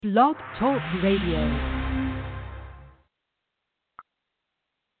Blog Talk Radio.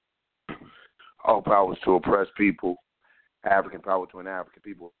 All powers to oppressed people, African power to an African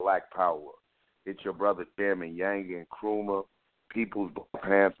people, black power. It's your brother Chairman Yang Nkrumah, People's Black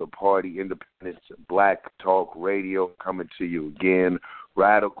Panther Party, Independence, Black Talk Radio, coming to you again,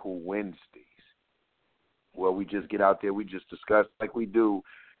 Radical Wednesdays, where we just get out there, we just discuss like we do,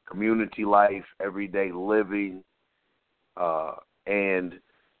 community life, everyday living,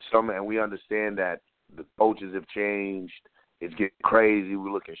 and we understand that the coaches have changed. It's getting crazy. We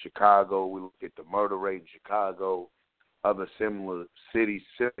look at Chicago. We look at the murder rate in Chicago, other similar cities,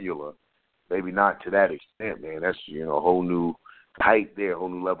 similar, maybe not to that extent, man. That's, a whole new height there, a whole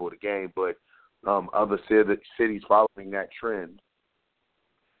new level of the game. But other cities following that trend.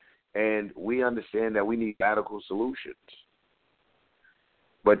 And we understand that we need radical solutions.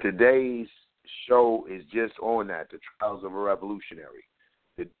 But today's show is just on that, the trials of a revolutionary,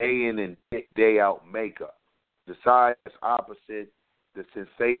 the day in and day out makeup. The side that's opposite the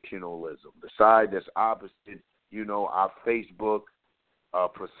sensationalism, the side that's opposite, our Facebook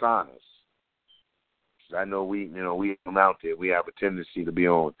personas. I know we come out there. We have a tendency to be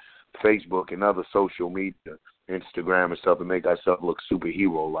on Facebook and other social media, Instagram and stuff, and make ourselves look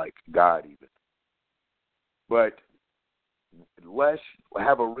superhero-like, God even. But let's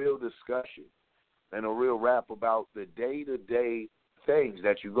have a real discussion and a real rap about the day-to-day things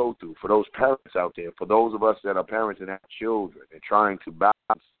that you go through for those parents out there, for those of us that are parents and have children and trying to balance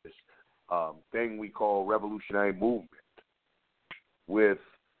this thing we call revolutionary movement with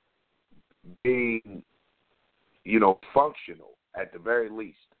being, functional at the very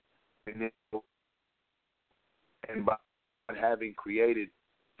least. And by having created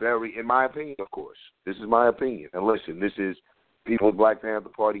in my opinion, of course, this is my opinion. And listen, this is People's Black Panther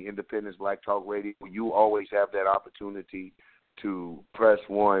Party, Independence, Black Talk Radio. You always have that opportunity to press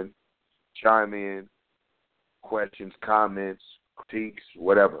one, chime in, questions, comments, critiques,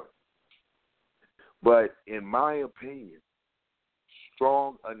 whatever. But in my opinion,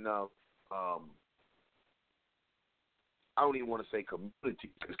 strong enough, I don't even want to say community,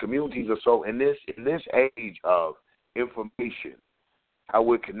 because communities are so, in this age of information, how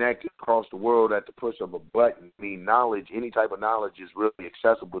we're connected across the world at the push of a button. I mean, knowledge, any type of knowledge is really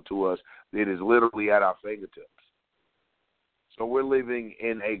accessible to us. It is literally at our fingertips. So we're living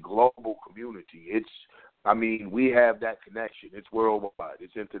in a global community. We have that connection. It's worldwide.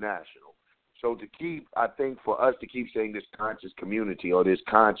 It's international. So I think for us to keep saying this conscious community or this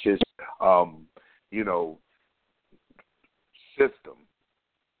conscious, system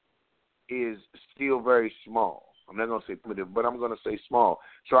is still very small. I'm not going to say primitive, but I'm going to say small.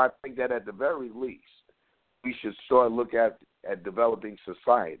 So I think that at the very least, we should start look at developing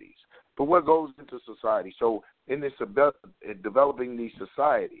societies. But what goes into society? So in developing these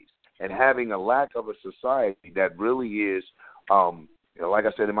societies and having a lack of a society that really is, like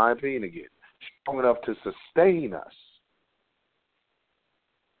I said, in my opinion again, strong enough to sustain us.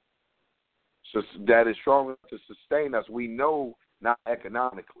 So that is strong enough to sustain us. We know not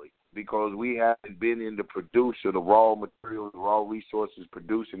economically because we haven't been in the producer, the raw material, the raw resources,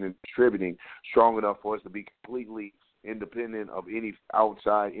 producing and distributing strong enough for us to be completely independent of any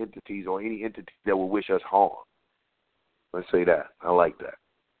outside entities or any entity that will wish us harm. Let's say that. I like that.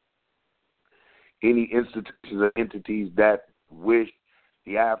 Any institutions or entities that wish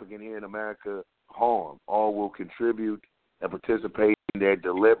the African here in America harm or will contribute and participate in their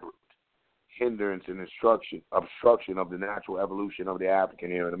deliberate hindrance and obstruction of the natural evolution of the African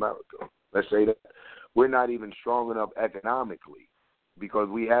here in America. Let's say that. We're not even strong enough economically because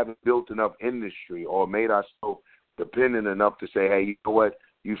we haven't built enough industry or made ourselves dependent enough to say, hey, you know what,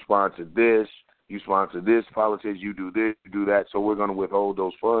 you sponsor this, politics, you do this, you do that, so we're going to withhold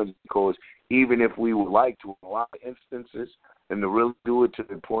those funds because even if we would like to, in a lot of instances, and to really do it to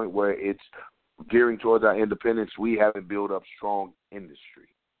the point where it's gearing towards our independence, we haven't built up strong industry.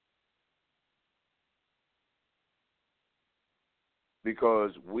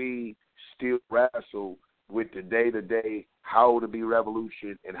 Because we still wrestle with the day-to-day how to be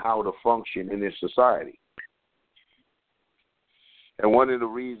revolution and how to function in this society. And one of the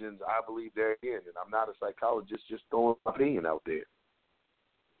reasons I believe there again, and I'm not a psychologist, just throwing my opinion out there,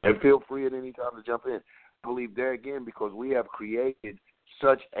 and feel free at any time to jump in, I believe there again because we have created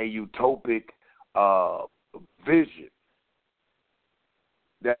such a utopic vision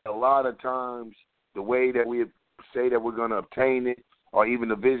that a lot of times the way that we say that we're going to obtain it or even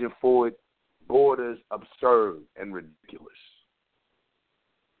the vision for it borders absurd and ridiculous.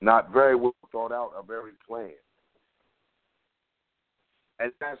 Not very well thought out or very planned.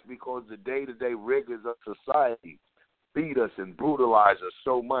 And that's because the day-to-day rigors of society beat us and brutalize us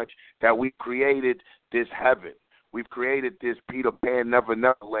so much that we created this heaven. We've created this Peter Pan Never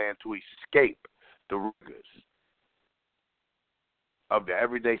Land to escape the rigors of the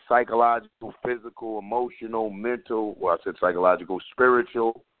everyday psychological, physical, emotional, mental, well, I said psychological,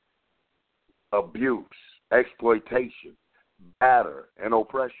 spiritual abuse, exploitation, batter, and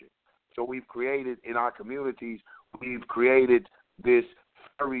oppression. So we've created in our communities, we've created this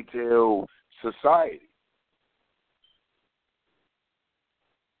fairy tale society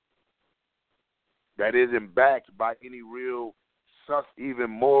that isn't backed by any real even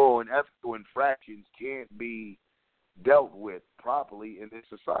moral and ethical infractions can't be dealt with properly in this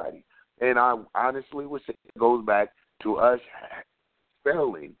society. And I honestly would say it goes back to us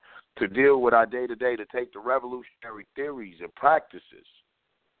failing to deal with our day-to-day, to take the revolutionary theories and practices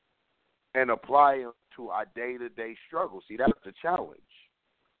and apply them to our day-to-day struggle. See, that's the challenge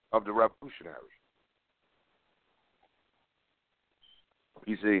of the revolutionary.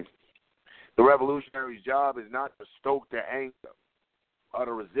 You see, the revolutionary's job is not to stoke the anger or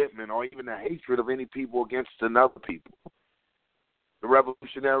the resentment or even the hatred of any people against another people. The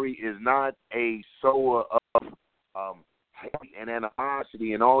revolutionary is not a sower of hate and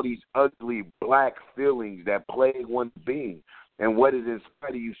animosity and all these ugly black feelings that plague one's being. And what is inside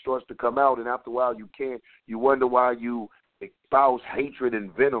of you starts to come out, and after a while you wonder why you espouse hatred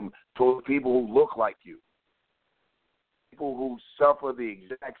and venom towards people who look like you, people who suffer the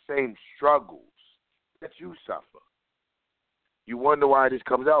exact same struggles that you suffer. You wonder why this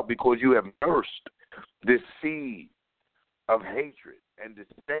comes out, because you have nursed this seed of hatred and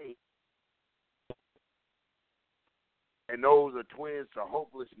disdain. And those are twins to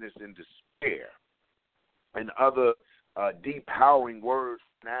hopelessness and despair and other depowering words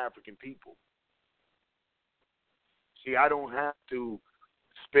from the African people. See, I don't have to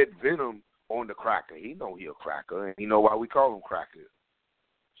spit venom on the cracker. He know he a cracker, and he know why we call him cracker.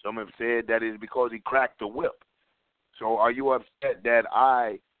 Some have said that is because he cracked the whip. So are you upset that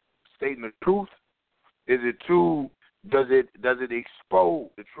I stating the truth? Is it too? Does it expose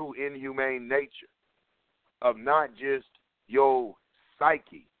the true inhumane nature of not just your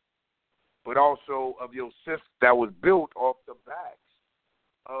psyche, but also of your system that was built off the backs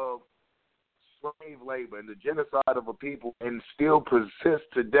of slave labor and the genocide of a people, and still persists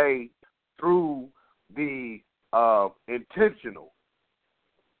today through the intentional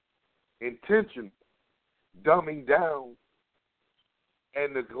dumbing down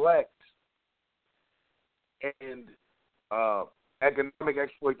and neglect and economic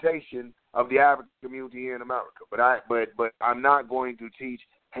exploitation of the African community here in America. But I'm not going to teach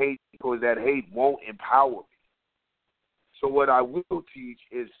hate, because that hate won't empower me. So what I will teach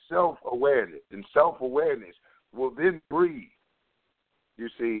is self-awareness, and self-awareness will then breed. You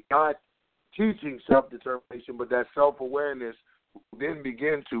see, not teaching self-determination, but that self-awareness will then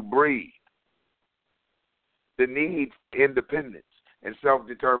begin to breed the need for independence and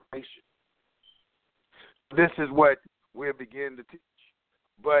self-determination. This is what we're beginning to teach.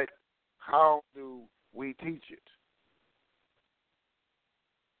 But how do we teach it?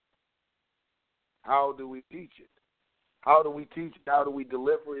 How do we teach it? How do we teach it? How do we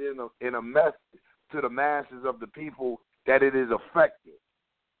deliver it in a message to the masses of the people that it is effective?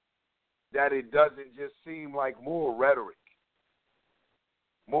 That it doesn't just seem like more rhetoric,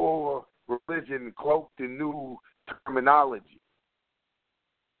 more religion cloaked in new terminology,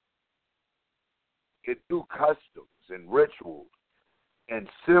 in new customs and rituals and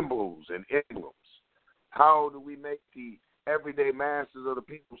symbols and emblems. How do we make the everyday masses of the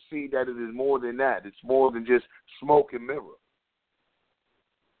people see that it is more than that? It's more than just smoke and mirror.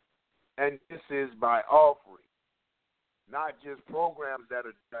 And this is by offering not just programs that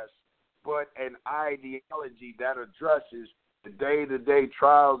address, but an ideology that addresses the day-to-day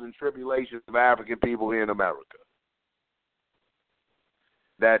trials and tribulations of African people here in America.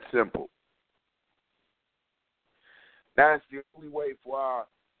 That's simple. That's the only way for our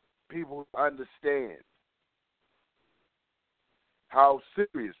people to understand how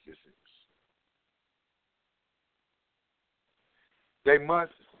serious this is. They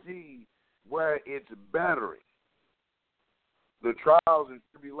must see where it's bettering the trials and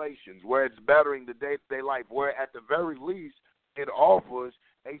tribulations, where it's bettering the day-to-day life, where at the very least it offers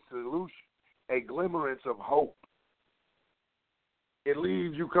a solution, a glimmerance of hope. It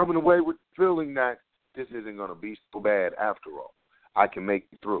leaves you coming away with the feeling that this isn't going to be so bad after all. I can make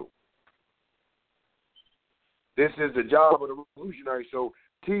it through. This is the job of the revolutionary. So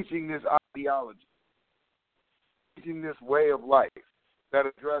teaching this ideology, teaching this way of life that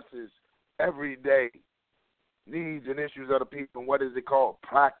addresses everyday needs and issues of the people, and what is it called?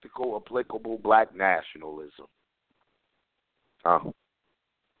 Practical, applicable black nationalism.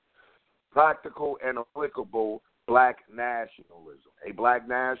 Practical and applicable black nationalism. A black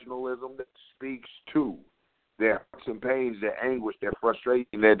nationalism that speaks to their hurts and pains, their anguish, their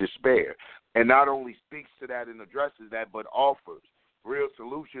frustration, their despair. And not only speaks to that and addresses that, but offers real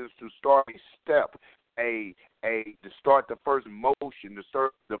solutions to start a step, to start the first motion, to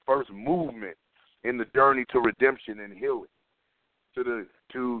start the first movement in the journey to redemption and healing,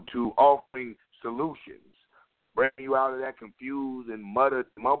 to offering solutions, bring you out of that confused and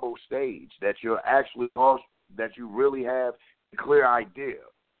mumble stage that you're actually that you really have a clear idea.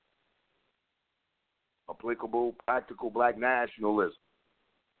 Applicable, practical black nationalism.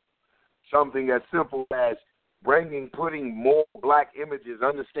 Something as simple as putting more black images,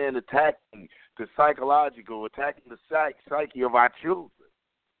 attacking the psychological, attacking the psyche of our children,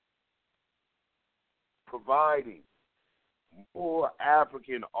 providing more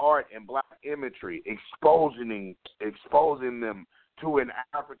African art and black imagery, exposing them to an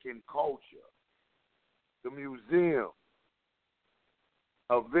African culture. The museum,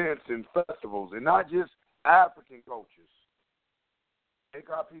 events and festivals, and not just African cultures. Make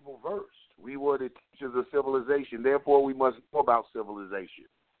our people versed. We were the teachers of civilization, therefore we must know about civilization.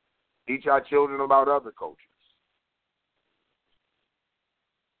 Teach our children about other cultures.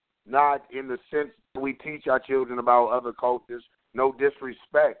 Not in the sense that we teach our children about other cultures, no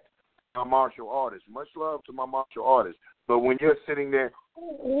disrespect to our martial artists. Much love to my martial artists. But when you're sitting there,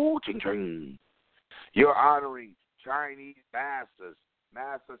 ooh, ching ching, you're honoring Chinese masters,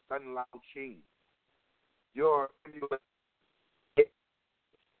 Master Sun Lao Ching. You're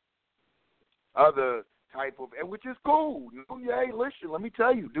other type of, and which is cool. Hey, listen, let me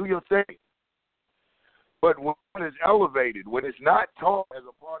tell you, do your thing. But when it's elevated, when it's not taught as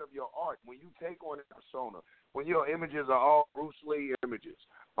a part of your art, when you take on a persona, when your images are all Bruce Lee images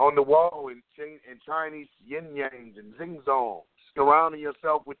on the wall in Chinese yin-yangs and zing-zongs, surrounding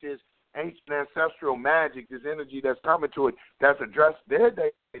yourself with this ancient ancestral magic, this energy that's coming to it, that's addressed their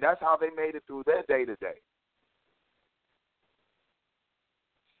day. That's how they made it through their day-to-day.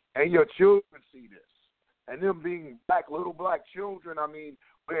 And your children see this. And them being little black children, I mean,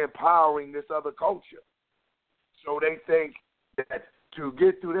 we're empowering this other culture. So they think that to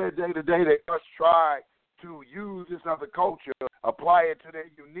get through their day-to-day, they must try to use this other culture, apply it to their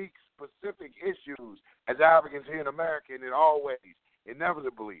unique, specific issues as Africans here in America, and it always,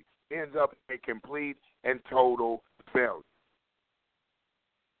 inevitably, ends up a complete and total failure.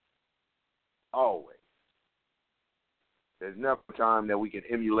 Always. There's never a time that we can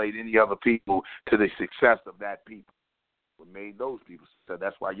emulate any other people to the success of that people. We made those people success.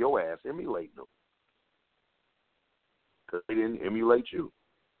 That's why your ass emulate them. Because they didn't emulate you.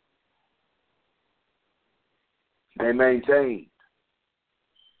 They maintained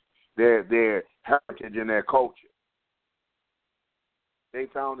their heritage and their culture. They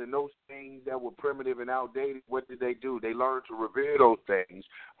found in those things that were primitive and outdated, what did they do? They learned to revere those things,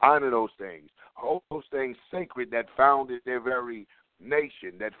 honor those things, hold those things sacred that founded their very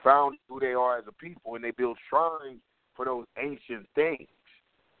nation, that founded who they are as a people, and they build shrines for those ancient things,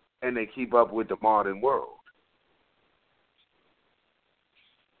 and they keep up with the modern world.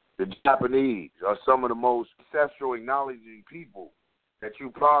 The Japanese are some of the most ancestral, acknowledging people that you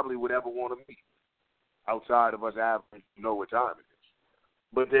probably would ever want to meet outside of us Africans who know what time it is.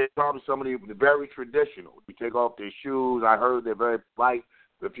 But they're probably some of the very traditional. You take off their shoes. I heard they're very polite.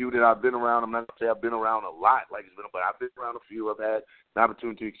 The few that I've been around, I'm not going to say I've been around a lot, but I've been around a few. I've had an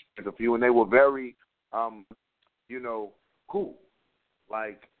opportunity to experience a few, and they were very, cool.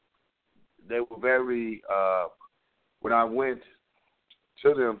 Like, they were very, when I went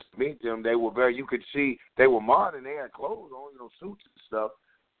to them to meet them, they were very, you could see, they were modern. They had clothes on, suits and stuff,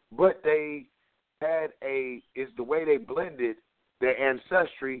 but they had it's the way they blended their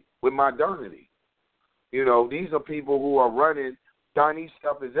ancestry with modernity. These are people who are running. Chinese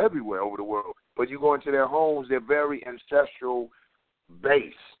stuff is everywhere over the world, but you go into their homes, they're very ancestral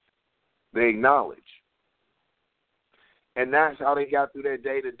based. They acknowledge. And that's how they got through their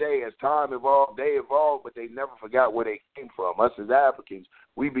day-to-day. As time evolved, they evolved, but they never forgot where they came from. Us as Africans,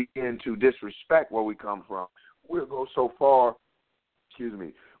 we begin to disrespect where we come from. We'll go so far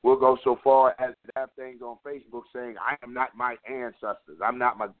as that thing on Facebook saying, I am not my ancestors. I'm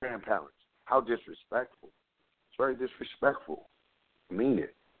not my grandparents. How disrespectful. It's very disrespectful. I mean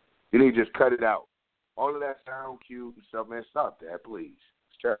it. You need to just cut it out. All of that sound cue and stuff, man, stop that, please.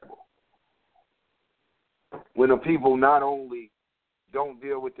 It's terrible. When the people not only don't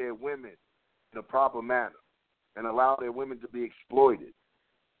deal with their women in a proper manner and allow their women to be exploited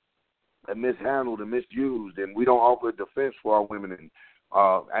and mishandled and misused, and we don't offer defense for our women, and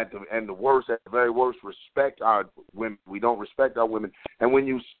At the very worst, respect our women. We don't respect our women. And when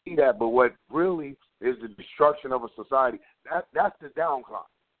you see that, but what really is the destruction of a society, that's the downcline.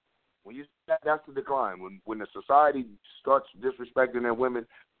 When you see that, that's the decline. When the society starts disrespecting their women,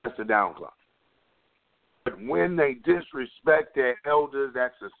 that's the downcline. But when they disrespect their elders,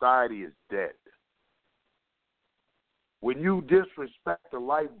 that society is dead. When you disrespect the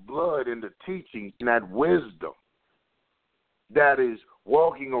lifeblood and the teachings and that wisdom that is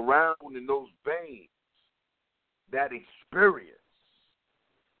walking around in those veins, that experience,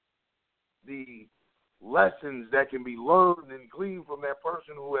 the lessons that can be learned and gleaned from that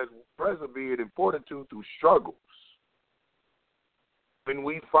person who has persevered in fortitude through struggles. When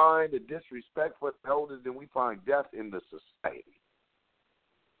we find a disrespect for the elders, then we find death in the society.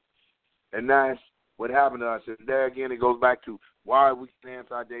 And that's what happened to us. And there again, it goes back to why we can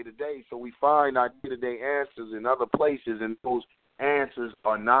answer our day-to-day. So we find our day-to-day answers in other places, and those answers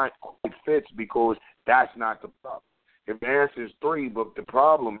are not quite fits because that's not the problem. If the answer is 3, but the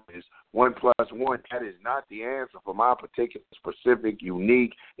problem is 1 plus 1, that is not the answer for my particular, specific,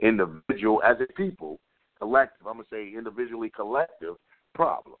 unique, individual, as a people, collective, I'm going to say individually collective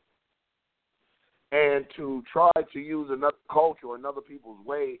problem. And to try to use another culture or another people's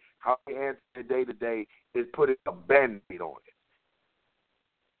way, how they answer day to day, is putting a Band-Aid on it.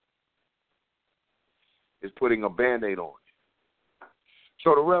 It's putting a Band-Aid on it.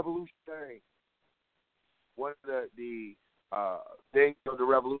 So the revolutionary, one of the things of the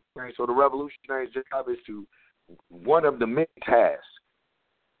revolutionary, so the revolutionary's job is to, one of the many tasks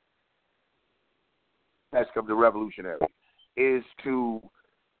of the revolutionary is to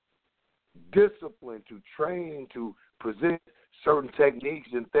discipline, to train, to present certain techniques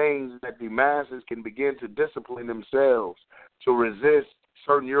and things that the masses can begin to discipline themselves to resist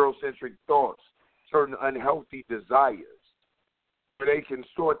certain Eurocentric thoughts, certain unhealthy desires. Where they can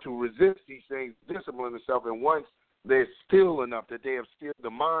start to resist these things, discipline themselves, and once they're still enough, that they have stilled the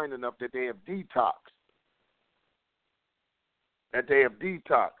mind enough, that they have detoxed,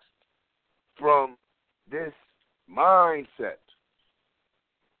 from this mindset,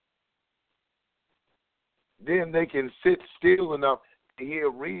 then they can sit still enough to hear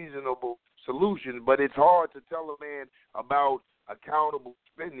reasonable solutions. But it's hard to tell a man about accountable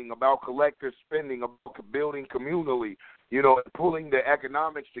spending, about collective spending, about building communally, pulling the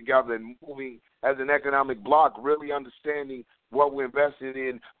economics together and moving as an economic block, really understanding what we're invested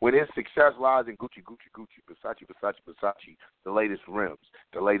in when his success lies in Gucci, Versace, the latest rims,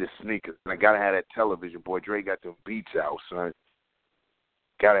 the latest sneakers. And I got to have that television. Boy, Dre got them beats out, son.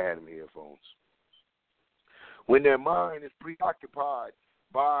 Got to have them earphones. When their mind is preoccupied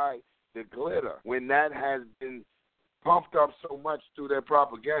by the glitter, when that has been pumped up so much through their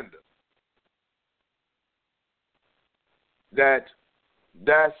propaganda, that's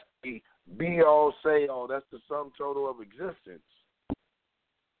the be-all, say-all, that's the sum total of existence,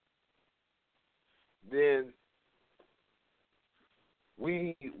 then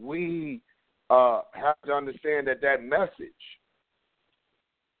we have to understand that message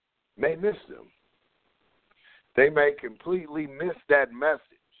may miss them. They may completely miss that message.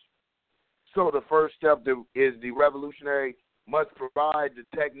 So the first step is the revolutionary must provide the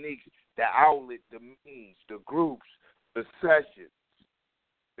techniques, the outlet, the means, the groups, the sessions,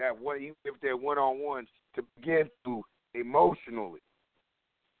 that even if they're one-on-ones, to begin to emotionally,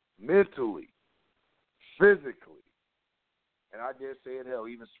 mentally, physically, and I dare say it, hell,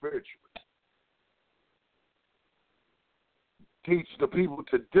 even spiritually, teach the people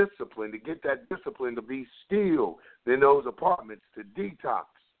to discipline, to get that discipline, to be still in those apartments, to detox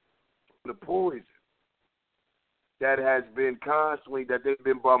the poison that has been constantly, that they've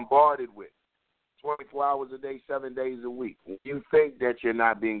been bombarded with 24 hours a day, 7 days a week. You think that you're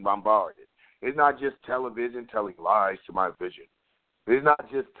not being bombarded. It's not just television telling lies to my vision. It's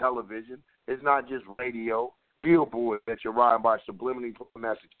not just television. It's not just radio, billboards that you're riding by subliminally put a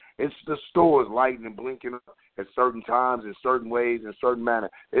message. It's the stores lighting and blinking up at certain times, in certain ways, in certain manner.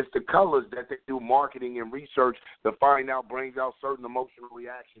 It's the colors that they do marketing and research to find out, brings out certain emotional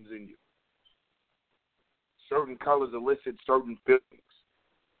reactions in you. Certain colors elicit certain feelings,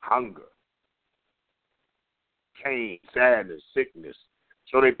 hunger, pain, sadness, sickness.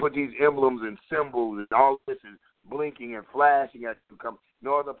 So they put these emblems and symbols, and all this is blinking and flashing at you.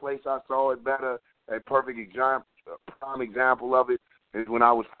 No other place I saw it better. A perfect example, a prime example of it is when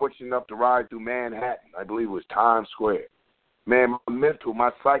I was fortunate enough to ride through Manhattan. I believe it was Times Square. Man,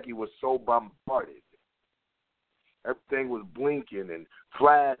 my psyche was so bombarded. Everything was blinking and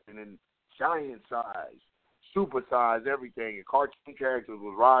flashing and giant size supersized everything, and cartoon characters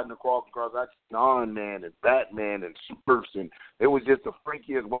was riding across like Iron Man and Batman and Smurfs, and it was just the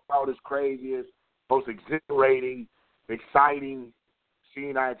freakiest, wildest, craziest, most exhilarating, exciting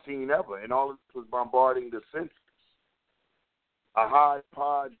scene I had seen ever, and all of this was bombarding the senses. A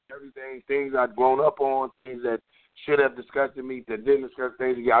hodgepodge, everything, things I'd grown up on, things that should have disgusted me, that didn't disgust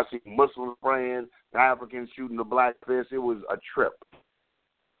things. I see Muslims praying, Africans shooting the black fist. It was a trip.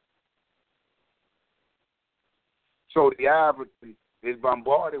 So the African is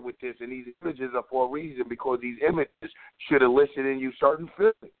bombarded with this, and these images are for a reason, because these images should elicit in you certain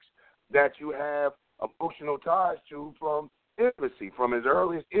feelings that you have emotional ties to from infancy, from his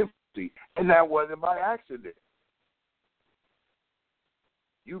earliest infancy, and that wasn't by accident.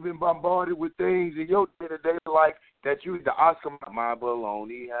 You've been bombarded with things in your day-to-day life that you, the Oscar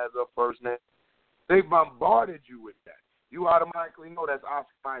Mabaloni has a first name. They bombarded you with that. You automatically know that's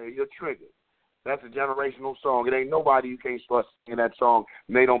Oscar Mayer. You're triggered. That's a generational song. It ain't nobody you can't start singing that song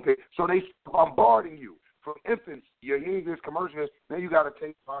and they don't pick. So they bombarding you from infancy. You're hearing this commercial, now you got to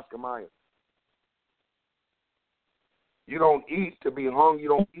take Oscar Mayer. You don't eat to be hungry. You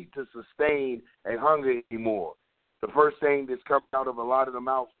don't eat to sustain a hunger anymore. The first thing that's coming out of a lot of the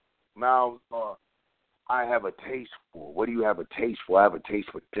mouths are, I have a taste for. What do you have a taste for? I have a taste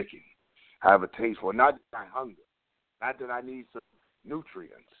for chicken. I have a taste for, not that I hunger, not that I need some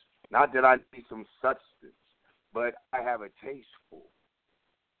nutrients, not that I need some substance, but I have a taste for.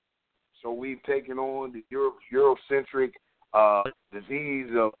 So we've taken on the Eurocentric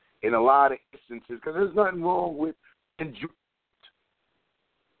disease in a lot of instances, because there's nothing wrong with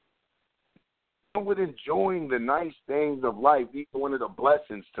enjoying the nice things of life. These are one of the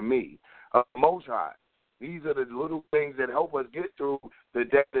blessings to me of Most High. These are the little things that help us get through the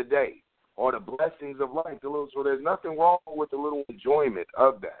day-to-day, or the blessings of life. So there's nothing wrong with the little enjoyment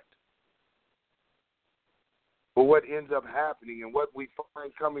of that. But what ends up happening, and what we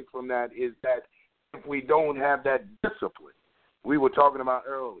find coming from that, is that if we don't have that discipline we were talking about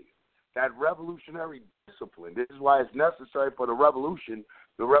earlier, that revolutionary discipline, this is why it's necessary for the revolutionary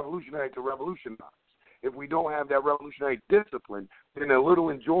to revolutionize. If we don't have that revolutionary discipline, then a little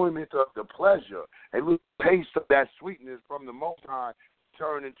enjoyment of the pleasure, a little taste of that sweetness from the Most High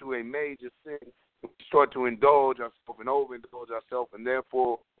turn into a major sin. We start to indulge ourselves and overindulge ourselves, and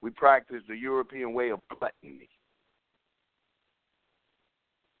therefore we practice the European way of gluttony.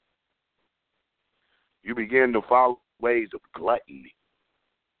 You begin to follow ways of gluttony.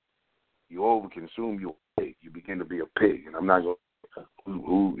 You overconsume your pig. You begin to be a pig, and I'm not going to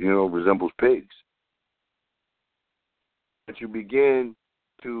who resembles pigs. But you begin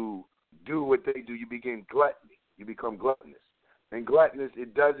to do what they do. You begin gluttony. You become gluttonous. And gluttonous,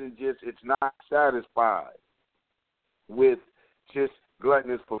 it's not satisfied with just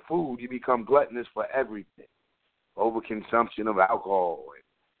gluttonous for food. You become gluttonous for everything. Overconsumption of alcohol.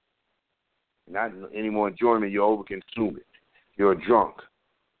 Not any more enjoyment, you overconsume it. You're a drunk.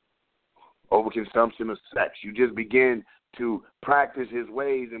 Overconsumption of sex. You just begin to practice his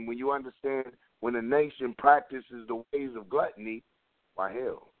ways, and when you understand, when a nation practices the ways of gluttony, why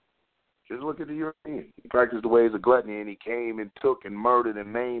hell, just look at the European. He practiced the ways of gluttony, and he came and took and murdered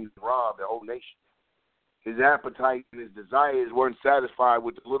and maimed and robbed the whole nation. His appetite and his desires weren't satisfied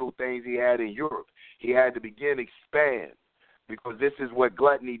with the little things he had in Europe. He had to begin expand, because this is what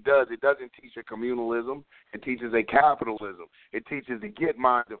gluttony does. It doesn't teach a communalism. It teaches a capitalism. It teaches the get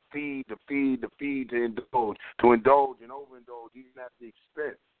mind to feed, to indulge and overindulge, even at the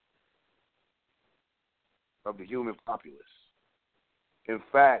expense of the human populace. In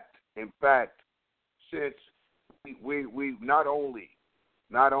fact, since we not only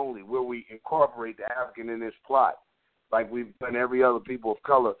will we incorporate the African in this plot, like we've done every other people of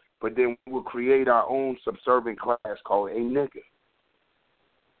color, but then we will create our own subservient class called a nigger.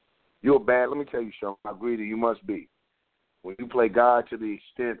 You're bad. Let me tell you, Sean, how greedy you must be. When you play God to the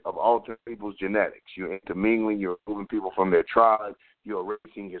extent of altering people's genetics, you're intermingling, you're removing people from their tribe, you're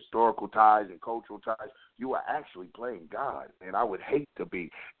erasing historical ties and cultural ties, you are actually playing God. And I would hate to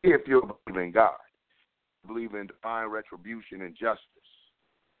be, if you believe in God, believe in divine retribution and justice,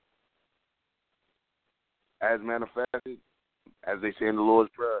 as manifested, as they say in the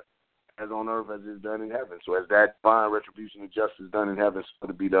Lord's Prayer, as on earth as is done in heaven. So as that divine retribution and justice done in heaven, so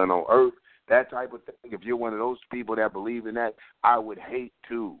to be done on earth, that type of thing. If you're one of those people that believe in that, I would hate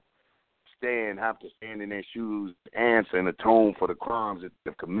to have to stand in their shoes, answer and atone for the crimes that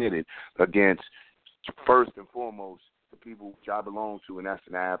they've committed against, first and foremost, the people which I belong to, and that's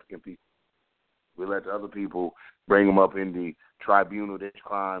the African people. We let the other people bring them up in the tribunal, their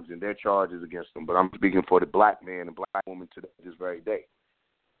crimes and their charges against them. But I'm speaking for the black man and black woman today, this very day.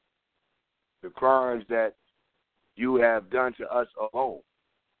 The crimes that you have done to us alone.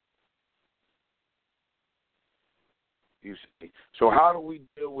 You see. So how do we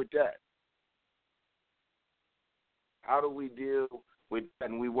deal with that? How do we deal with that?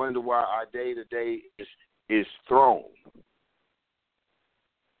 And we wonder why our day-to-day is thrown.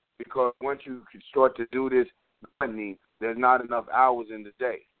 Because once you can start to do this, there's not enough hours in the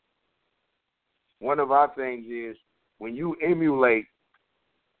day. One of our things is when you emulate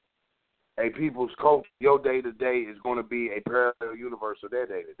a people's culture, your day-to-day is going to be a parallel universe of their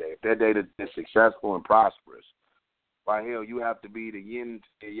day-to-day. If their day-to-day is successful and prosperous, by hell, you have to be the yin to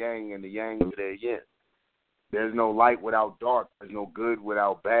their yang and the yang to their yin. There's no light without dark. There's no good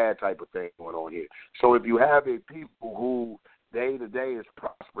without bad type of thing going on here. So if you have a people who day-to-day is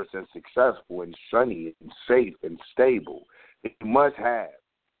prosperous and successful and sunny and safe and stable, you must have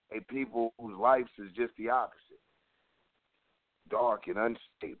a people whose lives is just the opposite. Dark and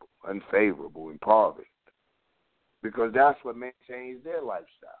unstable, unfavorable, and poverty. Because that's what maintains their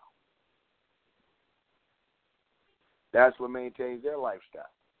lifestyle. That's what maintains their lifestyle.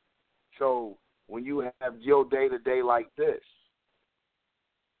 So when you have your day-to-day like this,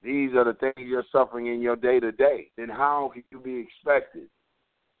 these are the things you're suffering in your day-to-day, then how can you be expected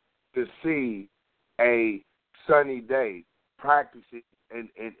to see a sunny day practicing in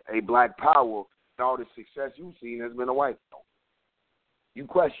a black power and all the success you've seen has been a white power? You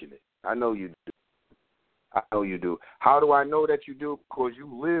question it. I know you do. I know you do. How do I know that you do? Because you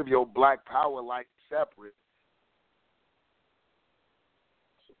live your black power life separate.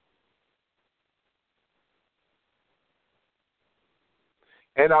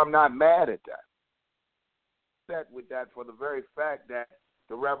 And I'm not mad at that. Set with that for the very fact that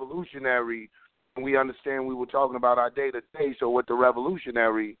the revolutionary, we understand we were talking about our day-to-day, so what the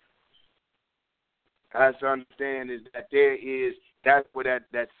revolutionary has to understand is that that's where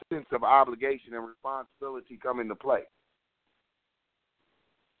that sense of obligation and responsibility come into play.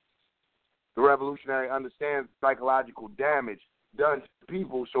 The revolutionary understands psychological damage done to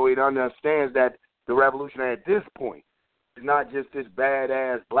people, so it understands that the revolutionary at this point is not just this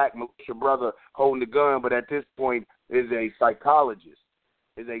badass black militia brother holding the gun, but at this point is a psychologist,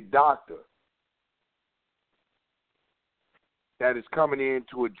 is a doctor that is coming in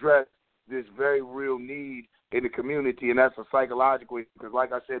to address this very real need in the community, and that's a psychological issue. Because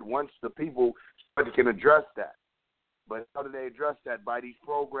like I said, once the people can address that, but how do they address that? By these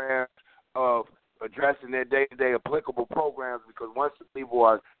programs of addressing their day-to-day applicable programs, because once the people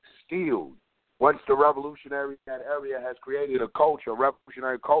are steeled, once the revolutionary in that area has created a culture, a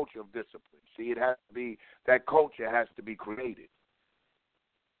revolutionary culture of discipline. See, it has to be, that culture has to be created.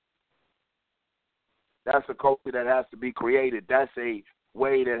 That's a culture that has to be created. That's a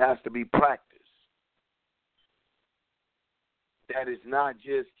way that has to be practiced. That is not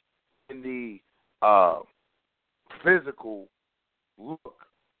just in the physical look.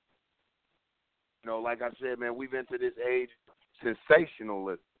 You know, like I said, man, we've entered this age of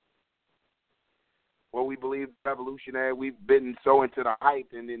sensationalism. Where we believe revolutionary, we've been so into the hype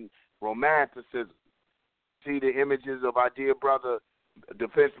and in romanticism. See the images of our dear brother,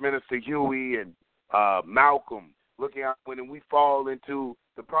 Defense Minister Huey and Malcolm, looking out when we fall into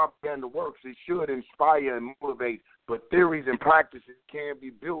the propaganda works. It should inspire and motivate, but theories and practices can be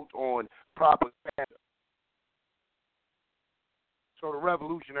built on propaganda. So the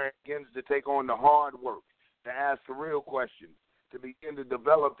revolutionary begins to take on the hard work, to ask the real questions, to begin to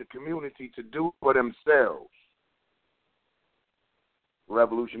develop the community to do for themselves.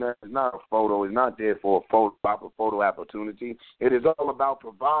 Revolutionary is not a photo, is not there for a photo opportunity. It is all about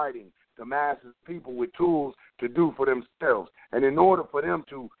providing the masses of people with tools to do for themselves. And in order for them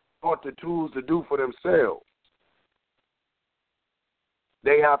to want the tools to do for themselves,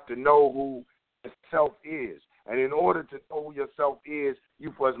 they have to know who the self is. And in order to know who yourself is,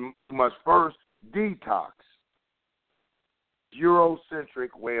 you must first detox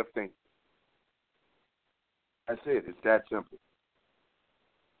Eurocentric way of thinking. That's it. It's that simple.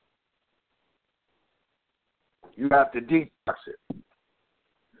 You have to detox it.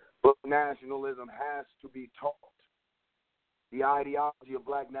 But nationalism has to be taught. The ideology of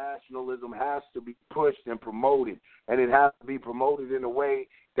black nationalism has to be pushed and promoted, and it has to be promoted in a way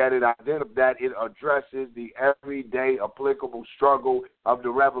that it addresses the everyday applicable struggle of the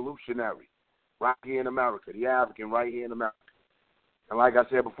revolutionary right here in America, the African right here in America. And like I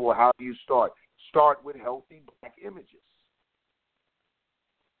said before, how do you start? Start with healthy black images.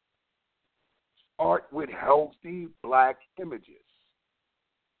 Start with healthy black images.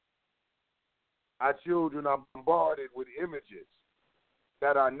 Our children are bombarded with images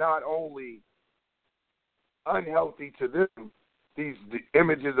that are not only unhealthy to them, the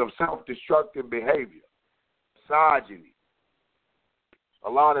images of self-destructive behavior, misogyny, a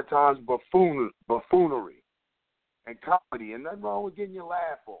lot of times buffoonery, and comedy. And nothing wrong with getting your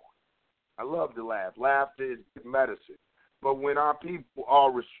laugh on. I love to laugh. Laughter is good medicine. But when our people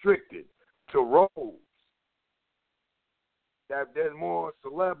are restricted to roles, that there's more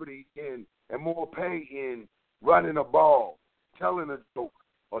celebrity in and more pay in running a ball, telling a joke,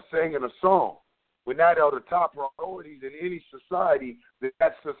 or singing a song, when that are the top priorities in any society,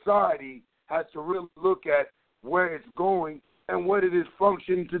 that society has to really look at where it's going and what it is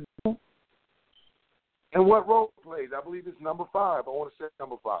functioning to do and what role it plays. I believe it's number 5. I want to say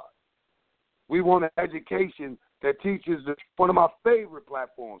number 5. We want an education that teaches one of my favorite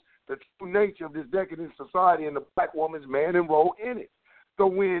platforms, the true nature of this decadent society and the black woman's man and role in it. So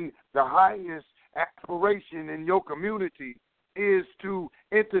when the highest aspiration in your community is to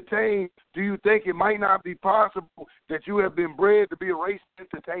entertain, do you think it might not be possible that you have been bred to be a race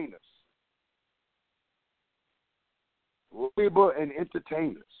entertainers? Labor and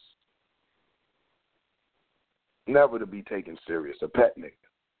entertainers. Never to be taken serious. A pet nigga.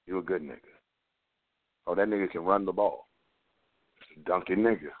 You a good nigga. Oh, that nigga can run the ball. It's a dunking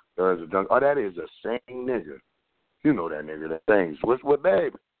nigga. There's a dunk. Oh, that is a sing nigga. You know that nigga that sings. What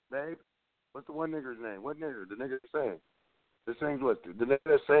babe? Babe? What's the one nigger's name? What nigger? The nigga that sings. That sings what? The nigga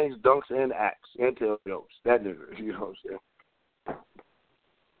that sings, dunks, and acts, and tells jokes. That nigga. You know what I'm saying?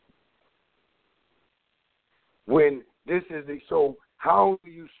 When this is so how do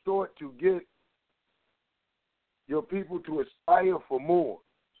you start to get your people to aspire for more?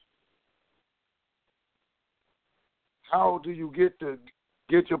 How do you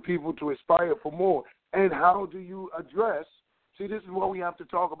get your people to aspire for more? And how do you address, see, this is what we have to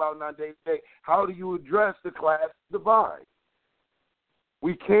talk about in our day-to-day, how do you address the class divide?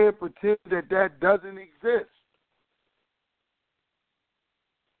 We can't pretend that doesn't exist.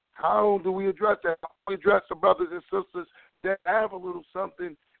 How do we address that? How do we address the brothers and sisters that have a little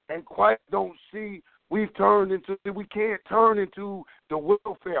something and quite don't see we can't turn into the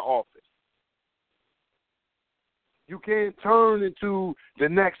welfare office. You can't turn into the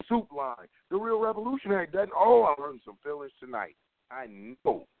next soup line. The real revolutionary doesn't, I'm hurting some feelings tonight. I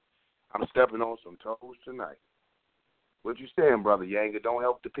know I'm stepping on some toes tonight. What you saying, Brother Yang? It don't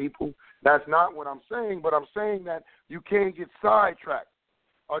help the people? That's not what I'm saying, but I'm saying that you can't get sidetracked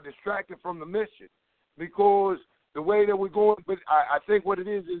or distracted from the mission because the way that we're going, but I think what it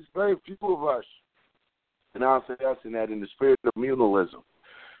is very few of us, and I'll say us in that in the spirit of communalism,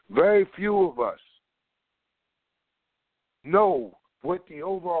 very few of us know what the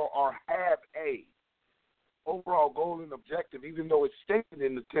overall or have a overall goal and objective, even though it's stated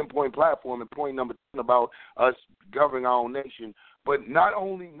in the 10-point platform and point number 10 about us governing our own nation, but not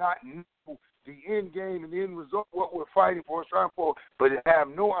only not know the end game and the end result, what we're fighting for, striving for, but have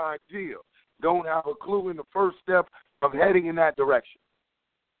no idea, don't have a clue in the first step of heading in that direction.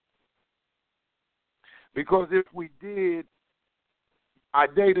 Because if we did, our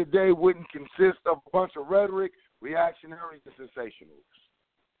day-to-day wouldn't consist of a bunch of rhetoric, reactionary, and sensationalists,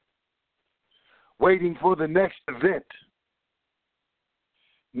 waiting for the next event.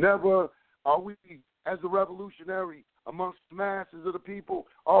 Never are we, as a revolutionary, amongst the masses of the people,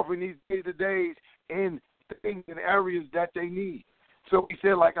 offering these day-to-days in things and areas that they need. So we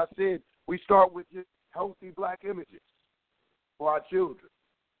said, like I said, we start with just healthy black images for our children.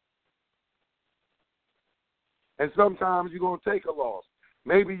 And sometimes you're going to take a loss.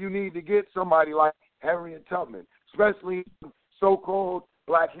 Maybe you need to get somebody like Harriet Tubman, especially so-called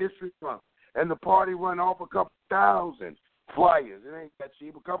Black History Month, and the party run off a couple thousand flyers. It ain't that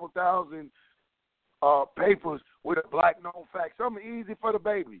cheap. A couple thousand papers with a black known fact. Something easy for the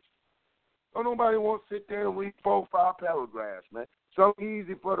babies. Don't nobody want to sit there and read 4 or 5 paragraphs, man. Something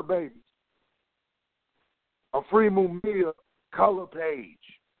easy for the babies. A free Mumia color page.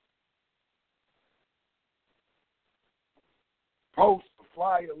 Post,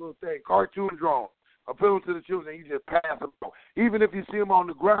 flyer, little thing, cartoon drawing, appealing to the children, you just pass them on. Even if you see them on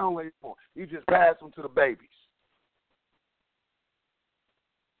the ground later on, you just pass them to the babies.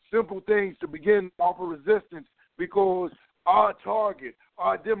 Simple things to begin to offer resistance because our target,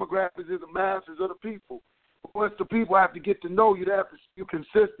 our demographic is the masses of the people. Once the people have to get to know you, they have to be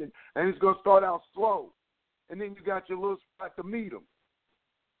consistent, and it's going to start out slow. And then you got your little spot to meet them.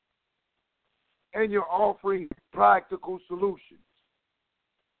 And you're offering practical solutions.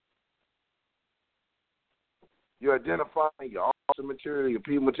 You're identifying your awesome material, your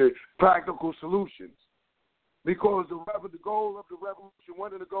people material, practical solutions. Because the goal of the revolution,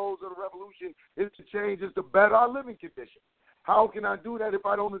 one of the goals of the revolution is to change, is to better our living conditions. How can I do that if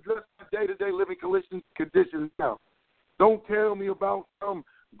I don't address my day-to-day living conditions now? Don't tell me about some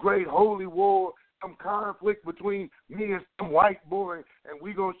great holy war some conflict between me and some white boy, and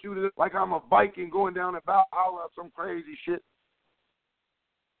we gonna shoot it like I'm a Viking going down the Valhalla or some crazy shit.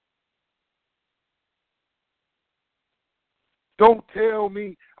 Don't tell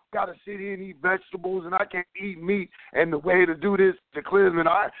me I gotta sit here and eat vegetables and I can't eat meat. And the way to do this to cleanse me,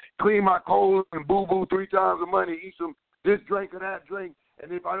 I clean my colon and boo-boo 3 times a month, eat some this drink or that drink.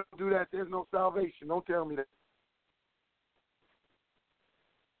 And if I don't do that, there's no salvation. Don't tell me that.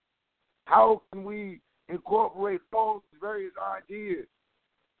 How can we incorporate all these various ideas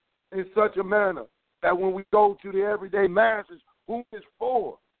in such a manner that when we go to the everyday masses, who is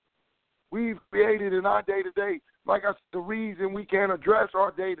for? We've created in our day-to-day, like I said, the reason we can't address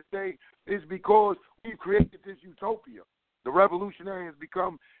our day-to-day is because we've created this utopia. The revolutionary has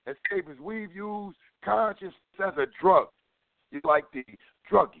become escapists. We've used consciousness as a drug. You're like the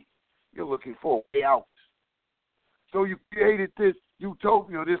druggie. You're looking for a way out. So you created this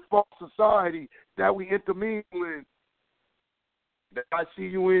utopia, this false society that we intermingle in, that I see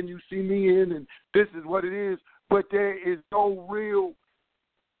you in, you see me in, and this is what it is. But there is no real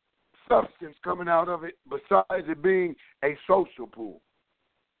substance coming out of it besides it being a social pool.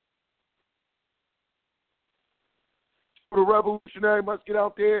 So the revolutionary must get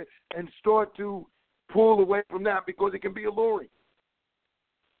out there and start to pull away from that because it can be alluring.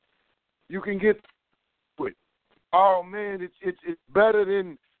 You can get it. Oh man, it's better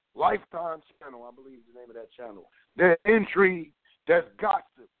than Lifetime channel, I believe is the name of that channel. There's intrigue, there's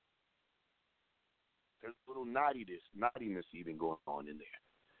gossip. There's a little naughtiness even going on in there.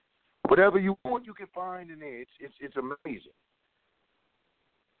 Whatever you want, you can find in there. It's amazing.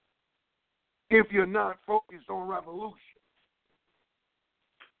 If you're not focused on revolution,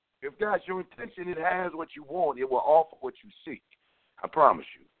 if that's your intention, it has what you want. It will offer what you seek. I promise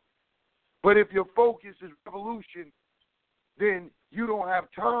you. But if your focus is revolution, then you don't have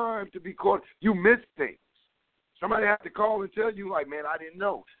time to be caught. You miss things. Somebody has to call and tell you, like, man, I didn't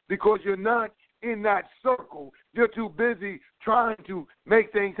know. Because you're not in that circle. You're too busy trying to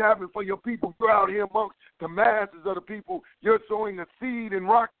make things happen for your people. You're out here amongst the masses of the people. You're sowing a seed in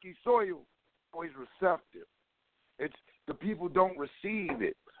rocky soil. Always receptive. It's the people don't receive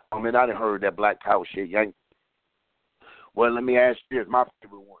it. I mean, I done heard that Black Power shit, yank. Well, let me ask you this, my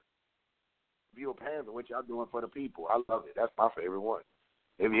favorite one. Bill Panther, what y'all doing for the people? I love it. That's my favorite one.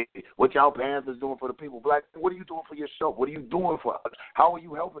 What y'all Panthers doing for the people? Black, what are you doing for yourself? What are you doing for us? How are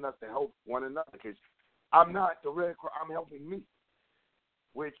you helping us to help one another? Because I'm not the Red Cross. I'm helping me,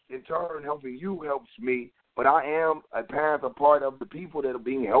 which in turn helping you helps me. But I am a Panther, part of the people that are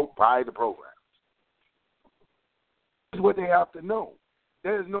being helped by the program. This is what they have to know.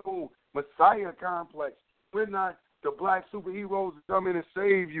 There's no Messiah complex. We're not the black superheroes that come in and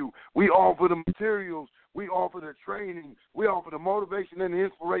save you. We offer the materials. We offer the training. We offer the motivation and the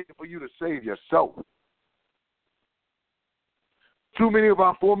inspiration for you to save yourself. Too many of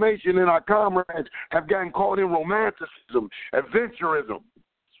our formation and our comrades have gotten caught in romanticism, adventurism,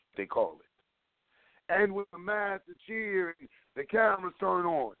 they call it. And with the mass, the cheer, and the cameras turn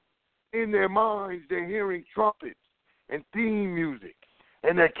on, in their minds they're hearing trumpets and theme music,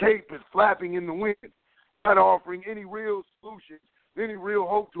 and their cape is flapping in the wind, not offering any real solutions, any real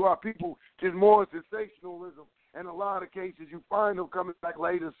hope to our people, just more sensationalism. And a lot of cases, you find them coming back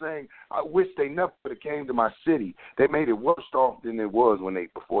later saying, I wish they never would have came to my city. They made it worse off than it was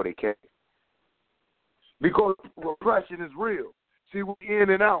before they came. Because repression is real. See, we're in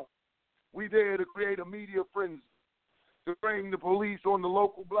and out. We there to create a media frenzy, to bring the police on the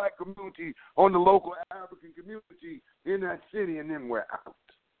local black community, on the local African community in that city, and then we're out.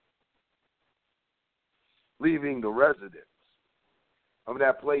 Leaving the residents of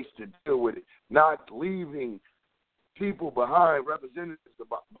that place to deal with it, not leaving people behind, representatives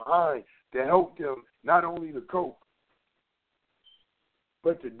behind, to help them not only to cope,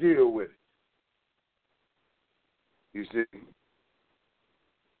 but to deal with it. You see?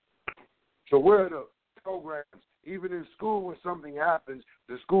 So where are the programs? Even in school, when something happens,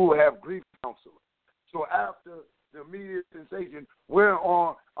 the school will have grief counselors. So after the immediate sensation, where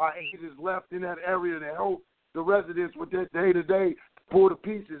are our agents left in that area to help the residents with their day-to-day pull the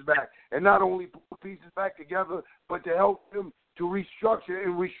pieces back, and not only pull the pieces back together, but to help them to restructure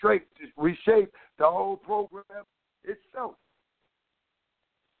and reshape the whole program itself.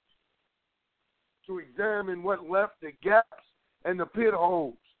 To examine what left the gaps and the pit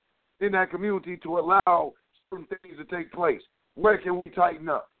holes in that community to allow certain things to take place. Where can we tighten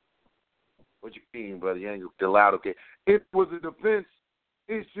up? What you mean, brother? You ain't allowed, okay. If it was a defense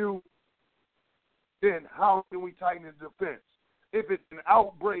issue, then how can we tighten the defense? If it's an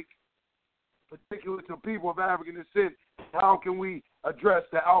outbreak, particular to people of African descent, how can we address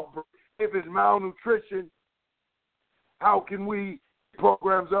the outbreak? If it's malnutrition, how can we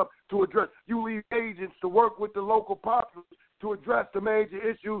programs up to address? You leave agents to work with the local populace to address the major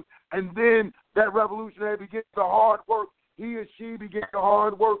issues, and then that revolutionary begins the hard work. He or she begins the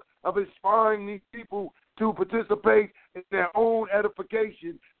hard work of inspiring these people to participate in their own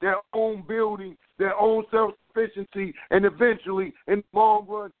edification, their own building, their own self-sufficiency, and eventually, in the long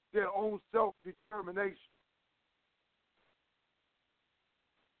run, their own self-determination.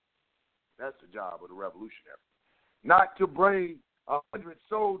 That's the job of the revolutionary. Not to bring 100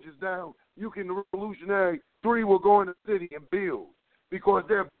 soldiers down. You can, the revolutionary, 3 will go in the city and build, because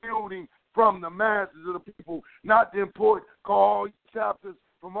they're building from the masses of the people, not to import, call chapters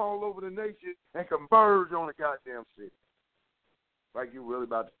from all over the nation and converge on a goddamn city. Like you're really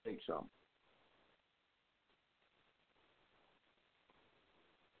about to take something.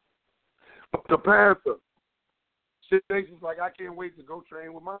 But the Panther situations like, I can't wait to go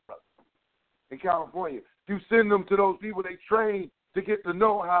train with my brother in California. You send them to those people, they train to get the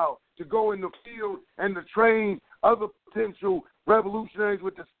know-how, to go in the field and to train other potential revolutionaries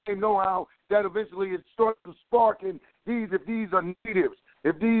with the same know-how, that eventually it starts to spark in these, if these are natives,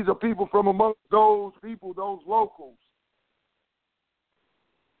 if these are people from among those people, those locals.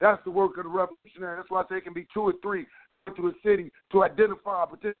 That's the work of the revolutionary. That's why I say it can be 2 or 3 to a city to identify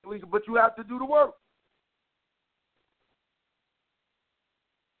potential leaders, but you have to do the work.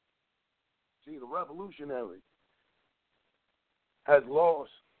 See, the revolutionary has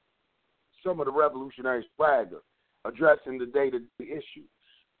lost some of the revolutionary swagger addressing the day-to-day issues.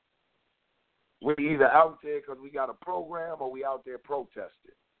 We're either out there because we got a program or we out there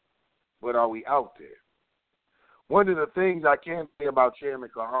protesting. But are we out there? One of the things I can say about Chairman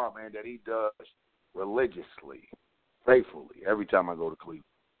Kahar, man, that he does religiously, faithfully, every time I go to Cleveland,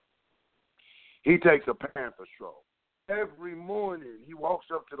 he takes a Panther stroll. Every morning he walks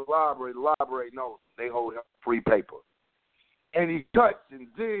up to the library knows they hold free paper. And he cuts and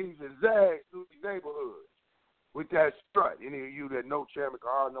zings and zags through the neighborhoods with that strut. Any of you that know Chairman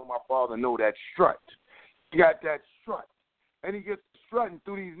Kahar, know my father, know that strut. He got that strut. And he gets strutting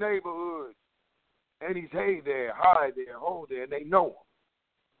through these neighborhoods. And he's hey there, hi there, ho there, and they know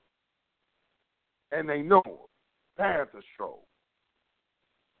him. And they know him. Panther stroll.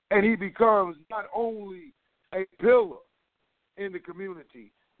 And he becomes not only a pillar in the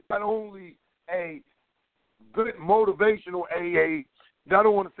community, not only a good motivational AA, I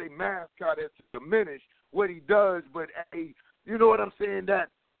don't want to say mascot as to diminish what he does, but a, you know what I'm saying, that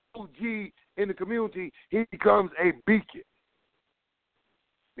OG in the community, he becomes a beacon.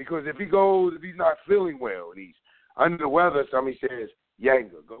 Because if he's not feeling well and he's under the weather, somebody says,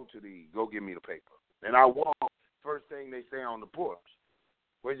 Yanga, go give me the paper. And I walk, first thing they say on the porch,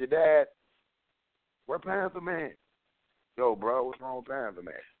 where's your dad? Where Panther Man? Yo, bro, what's wrong with Panther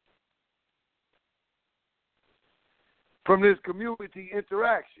Man? From this community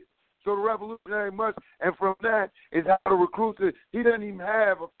interaction. So the revolutionary must, and from that is how to recruit it. He doesn't even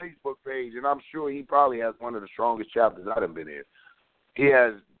have a Facebook page, and I'm sure he probably has one of the strongest chapters I've been in. He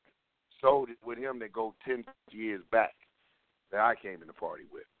has sold it with him that go 10 years back that I came in the party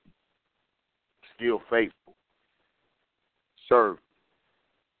with. Still faithful. Serve.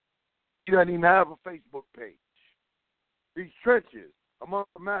 He doesn't even have a Facebook page. These trenches among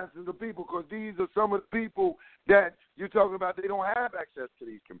the masses of people, because these are some of the people that you're talking about, they don't have access to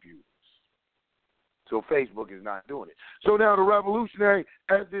these computers. So Facebook is not doing it. So now the revolutionary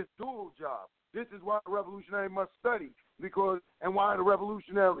has this dual job. This is why the revolutionary must study, and why the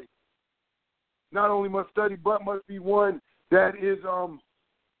revolutionary not only must study, but must be one that is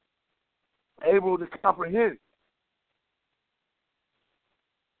able to comprehend.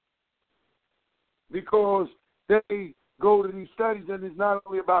 Because they go to these studies, and it's not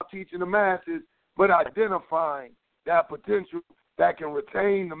only about teaching the masses, but identifying that potential that can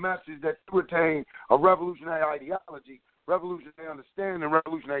retain the message, that retain a revolutionary ideology, revolutionary understanding,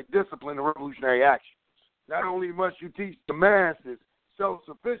 revolutionary discipline, and revolutionary action. Not only must you teach the masses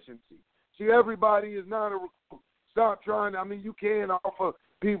self-sufficiency. See, everybody is not a recruit. Stop trying. You can offer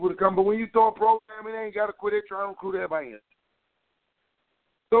people to come, but when you throw a program, it ain't got to quit it trying to recruit everybody in.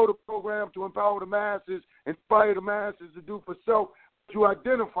 Throw the program to empower the masses, inspire the masses to do for self, to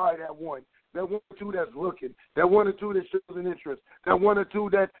identify that one or two that's looking, that one or two that shows an interest, that one or two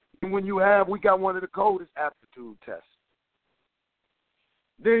that when we got one of the coldest aptitude tests.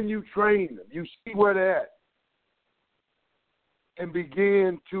 Then you train them. You see where they're at and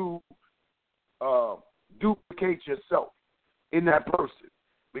begin to duplicate yourself in that person,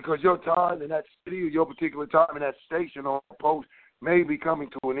 because your time in that city or your particular time in that station or post may be coming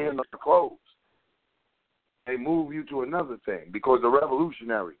to an end or close. They move you to another thing, because the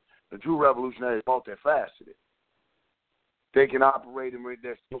revolutionary The true revolutionary is multifaceted. They can operate and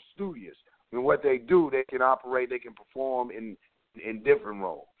they're so studious. And what they do, they can operate, they can perform in different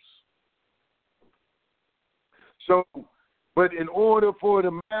roles. So, but in order for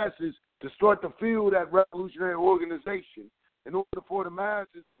the masses to start to feel that revolutionary organization, in order for the masses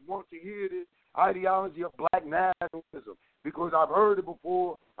to want to hear this ideology of black nationalism, because I've heard it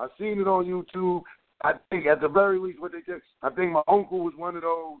before, I've seen it on YouTube. I think at the very least what they did, I think my uncle was one of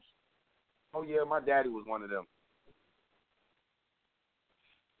those. Oh yeah, my daddy was one of them.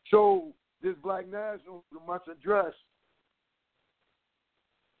 So this black nationalism must address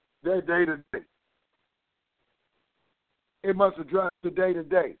their day-to-day. It must address the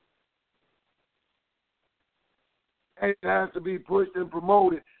day-to-day. And it has to be pushed and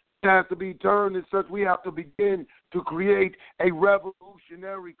promoted. It has to be turned as such. We have to begin to create a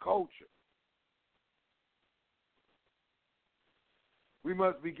revolutionary culture. We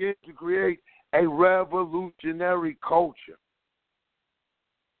must begin to create a revolutionary culture.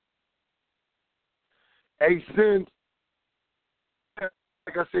 A sense,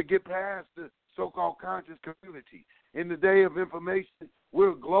 like I said, get past the so-called conscious community. In the day of information,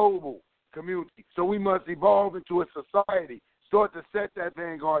 we're a global community. So we must evolve into a society, start to set that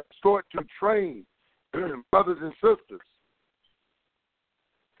vanguard, start to train brothers and sisters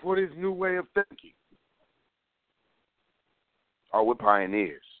for this new way of thinking. Oh, we're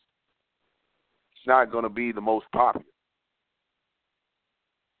pioneers. It's not going to be the most popular.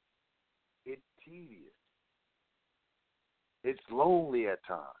 It's tedious. It's lonely at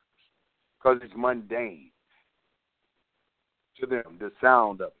times because it's mundane to them, the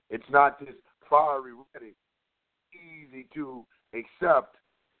sound of it. It's not this fiery rhetoric, easy to accept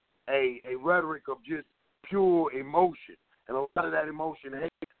a rhetoric of just pure emotion. And a lot of that emotion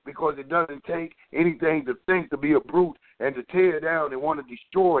hates because it doesn't take anything to think to be a brute and to tear down and want to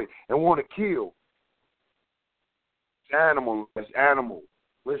destroy and want to kill. It's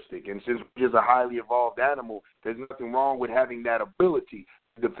animalistic. And since we're just a highly evolved animal, there's nothing wrong with having that ability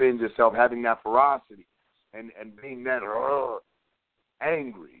to defend yourself, having that ferocity, and being that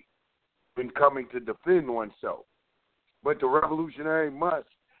angry when coming to defend oneself. But the revolutionary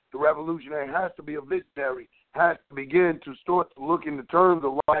has to be a visionary, has to begin to start to look in the terms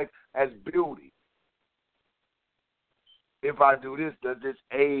of life as building. If I do this, does this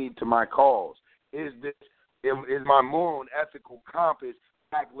aid to my cause? Is my moral and ethical compass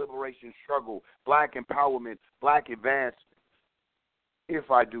black liberation struggle, black empowerment, black advancement? If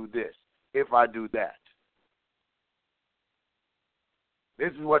I do this, if I do that.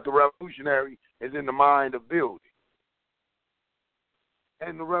 This is what the revolutionary is in the mind of building.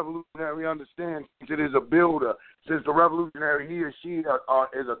 And the revolutionary understands it is a builder. Since the revolutionary, he or she is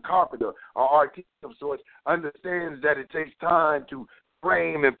a carpenter or artist of sorts, understands that it takes time to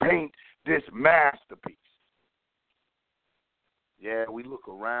frame and paint this masterpiece. Yeah, we look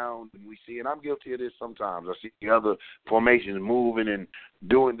around and we see, and I'm guilty of this sometimes. I see the other formations moving and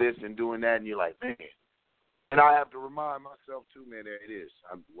doing this and doing that, and you're like, man. And I have to remind myself, too, man, there it is,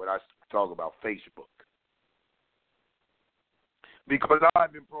 when I talk about Facebook. Because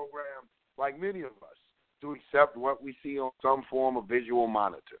I've been programmed, like many of us, to accept what we see on some form of visual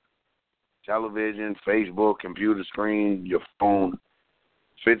monitor. Television, Facebook, computer screen, your phone.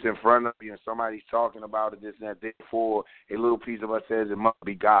 Fits in front of you and somebody's talking about it, this and that. Therefore, a little piece of us says it must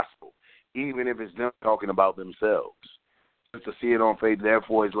be gospel, even if it's them talking about themselves. Just to see it on Facebook,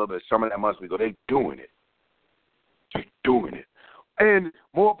 therefore, it's a little bit, some of that must be good. They're doing it. They're doing it. And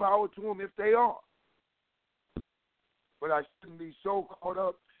more power to them if they are. But I shouldn't be so caught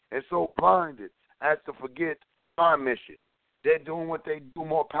up and so blinded as to forget our mission. They're doing what they do,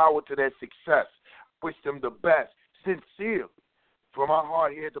 more power to their success. Wish them the best, sincerely. From our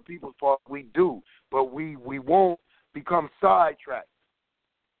heart here at the People's Park, we do, but we won't become sidetracked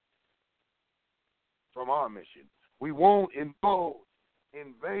from our mission. We won't indulge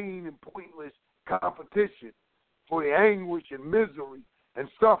in vain and pointless competition for the anguish and misery and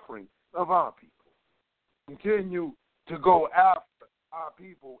suffering of our people. Continue to go after our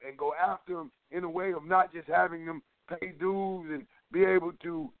people and go after them in a way of not just having them pay dues and be able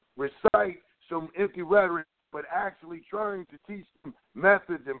to recite some empty rhetoric, but actually trying to teach them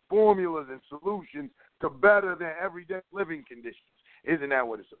methods and formulas and solutions to better their everyday living conditions. Isn't that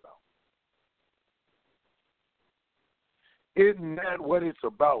what it's about? Isn't that what it's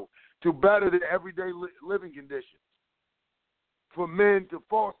about? To better their everyday living conditions. For men to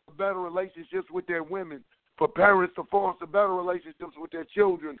foster better relationships with their women. For parents to foster better relationships with their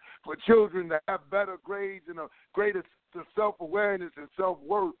children. For children to have better grades and a greater self-awareness and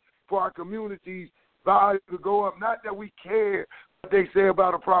self-worth. For our communities' value to go up. Not that we care what they say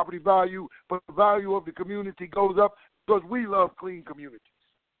about a property value, but the value of the community goes up because we love clean communities.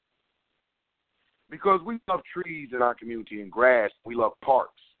 Because we love trees in our community and grass. We love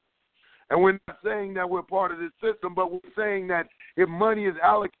parks. And we're not saying that we're part of this system, but we're saying that if money is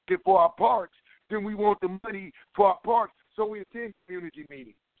allocated for our parks, then we want the money for our parks, so we attend community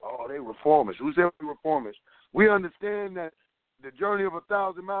meetings. Oh, they reformers. Who said we reformers? We understand that the journey of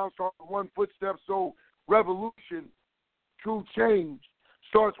 1,000 miles starts with one footstep, so revolution, true change,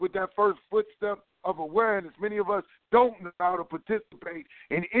 starts with that first footstep of awareness. Many of us don't know how to participate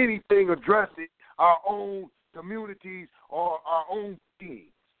in anything addressing our own communities or our own beings.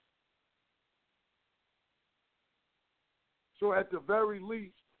 So at the very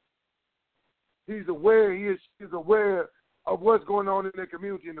least, he's aware, he is aware of what's going on in their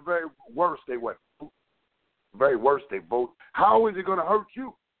community in the very worst they went. Very worst they vote. How is it going to hurt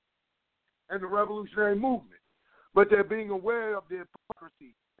you and the revolutionary movement? But they're being aware of the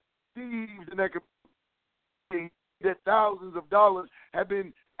hypocrisy. Thieves in their community, that thousands of dollars have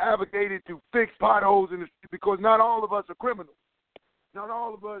been advocated to fix potholes in the street because not all of us are criminals. Not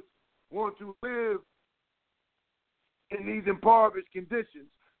all of us want to live in these impoverished conditions,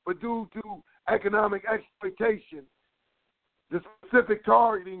 but due to economic exploitation, the specific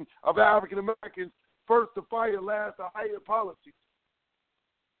targeting of African Americans, first to fire, last to hire policies.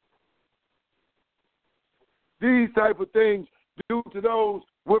 These type of things, due to those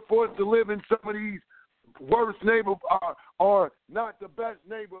we're forced to live in some of these worst neighborhoods are not the best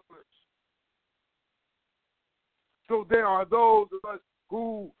neighborhoods. So there are those of us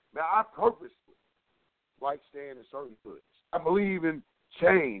who, now I purposely like staying in certain hoods. I believe in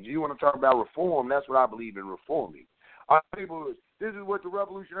change. You want to talk about reform, that's what I believe in, reforming. Our neighborhoods, this is what the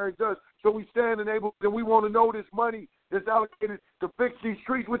revolutionary does. So we stand in neighborhoods and we want to know this money that's allocated to fix these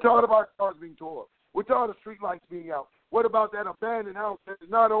streets. We're tired of our cars being tore up. We're tired of street lights being out. What about that abandoned house that is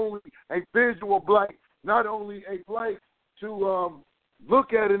not only a visual blight, not only a blight to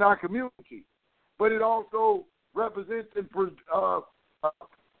look at in our community, but it also represents and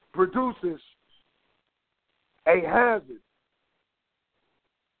produces a hazard.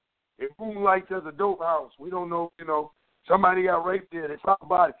 It moonlights as a dope house. We don't know, somebody got raped there. They talk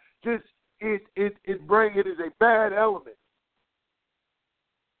about it. Just it is a bad element.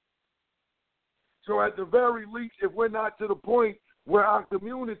 So at the very least, if we're not to the point where our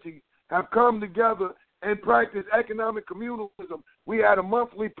communities have come together and practice economic communalism, we had a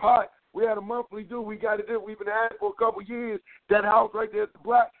monthly pot. We had a monthly due. We got it there. We've been at it for a couple of years. That house right there at the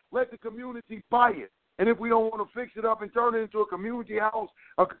block, let the community buy it. And if we don't want to fix it up and turn it into a community house,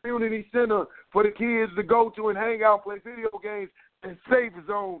 a community center for the kids to go to and hang out, play video games, and safe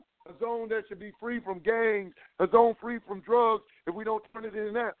zone, a zone that should be free from gangs, a zone free from drugs, if we don't turn it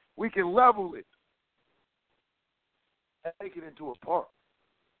into that, we can level it and make it into a park,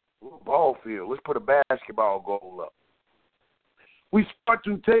 a ball field. Let's put a basketball goal up. We start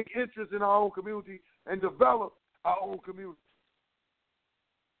to take interest in our own community and develop our own community.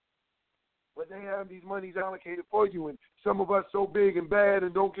 But they have these monies allocated for you, and some of us so big and bad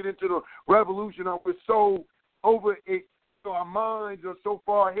and don't get into the revolution, or we're so over it, so our minds are so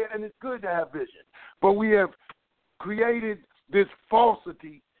far ahead, and it's good to have vision. But we have created this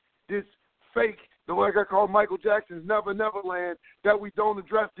falsity, this fake, like I call Michael Jackson's Never Never Land, that we don't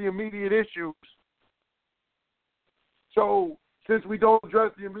address the immediate issues. So since we don't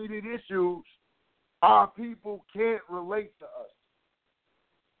address the immediate issues, our people can't relate to us.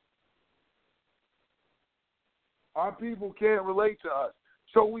 Our people can't relate to us.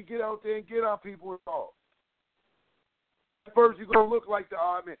 So we get out there and get our people involved. First, you're going to look like the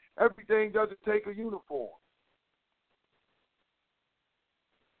army. Everything doesn't take a uniform.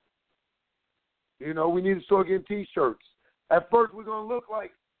 We need to start getting T-shirts. At first, we're going to look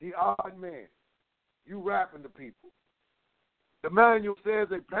like the odd man. You rapping to people. The manual says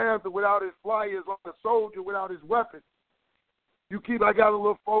a panther without his fly is like a soldier without his weapon. I got a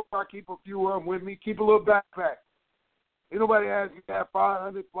little folk, I keep a few of them with me. Keep a little backpack. Ain't nobody asks you to have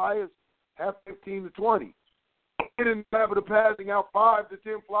 500 flyers, have 15 to 20. Get in the habit of passing out 5 to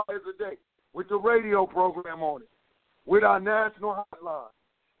 10 flyers a day with the radio program on it, with our national hotline,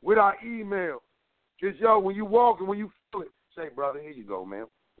 with our email. Just, when you walk and when you feel it, say, brother, here you go, man.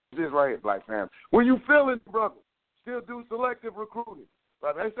 This right here, Black Panther. When you feel it, brother, still do selective recruiting.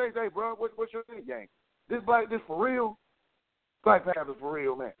 Brother, they say, bro, what's your name, gang? This for real? Black Panther's for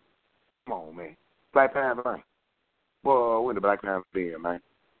real, man. Come on, man. Black Panther, man. Well, when the Black Panther been, man.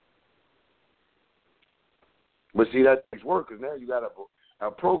 But see, that takes work, because now you got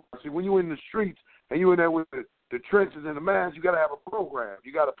a program. See, when you're in the streets and you're in there with the trenches and the mass, you got to have a program.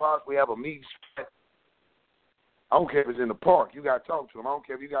 You got to possibly have a meeting spot I don't care if it's in the park. You got to talk to them. I don't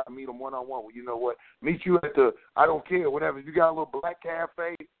care if you got to meet them one-on-one. Well, you know what? Meet you at the, I don't care, whatever. If you got a little black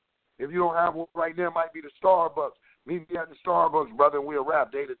cafe, if you don't have one right there, it might be the Starbucks. Meet me at the Starbucks, brother, and we'll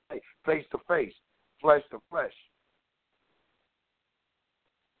rap day to day, face to face, flesh to flesh.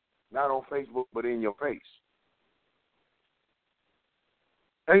 Not on Facebook, but in your face.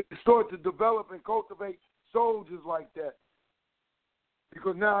 And start to develop and cultivate soldiers like that.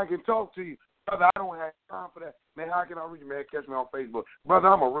 Because now I can talk to you. Brother, I don't have time for that. Man, how can I reach you? Man, catch me on Facebook. Brother,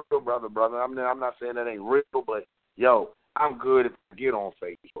 I'm a real brother. I'm not saying that ain't real, but, yo, I'm good if I get on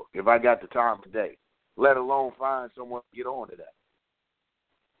Facebook, if I got the time today, let alone find someone to get on to that.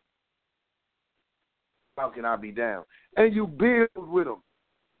 How can I be down? And you build with them,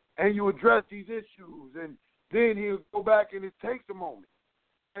 and you address these issues, and then he'll go back, and it takes a moment.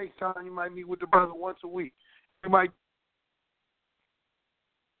 It takes time. You might meet with the brother once a week. You might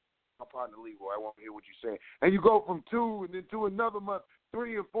my partner Leroy, I want to hear what you're saying. And you go from 2 and then to another month,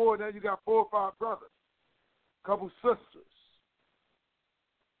 3 and 4, now you got 4 or 5 brothers, a couple sisters.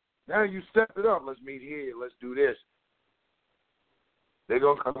 Now you step it up. Let's meet here. Let's do this. They're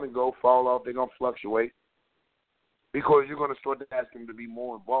going to come and go, fall off. They're going to fluctuate because you're going to start to ask them to be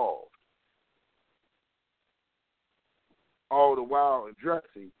more involved. All the while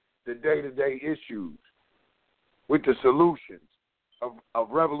addressing the day-to-day issues with the solutions of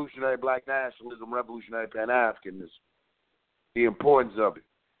revolutionary black nationalism, revolutionary Pan-Africanism, the importance of it,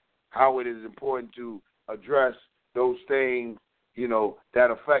 how it is important to address those things, you know, that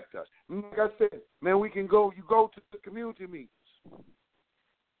affect us. Like I said, man, you go to the community meetings,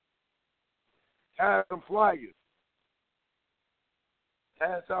 have some flyers,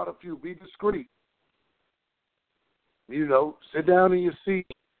 pass out a few, be discreet. You know, sit down in your seat.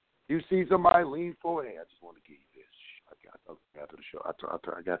 You see somebody lean forward. Hey, I just want to give you this. After the show, I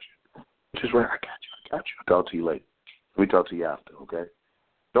got you. Just right, I got you. I'll talk to you later. We talk to you after, okay?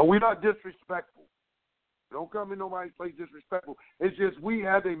 We're not disrespectful. Don't come in nobody's place disrespectful. It's just we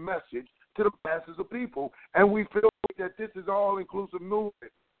have a message to the masses of people, and we feel that this is all-inclusive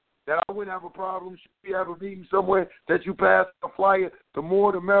movement. That I wouldn't have a problem. Should we have a meeting somewhere that you pass a flyer? The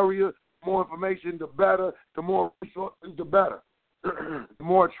more, the merrier. The more information, the better. The more resources, the better. The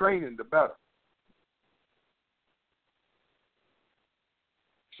more training, the better.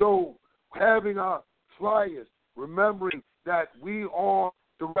 So having our flyers, remembering that we are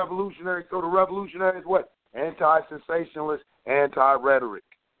the revolutionary. So the revolutionary is what? Anti-sensationalist, anti-rhetoric.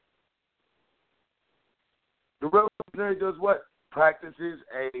 The revolutionary does what? Practices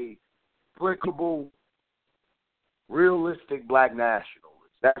a applicable, realistic black nationalism.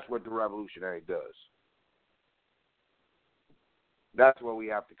 That's what the revolutionary does. That's what we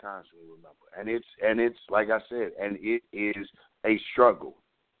have to constantly remember. And it's like I said, and it is a struggle.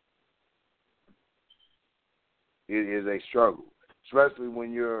 It is a struggle, especially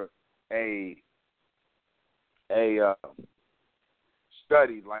when you're a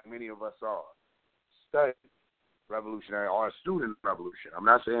studied, like many of us are, studied revolutionary or a student of revolution. I'm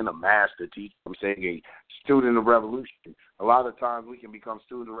not saying a master teacher. I'm saying a student of revolution. A lot of times we can become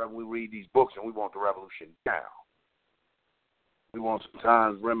students of revolution. We read these books and we want the revolution now. We want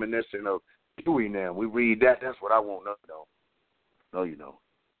sometimes reminiscent of Dewey now. We read that. That's what I want. No, you don't.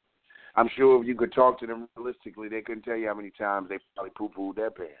 I'm sure if you could talk to them realistically, they couldn't tell you how many times they probably poo-pooed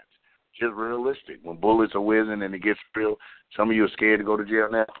their pants. Just realistic. When bullets are whizzing and it gets real, some of you are scared to go to jail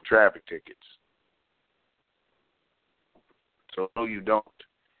now for traffic tickets. So no, you don't.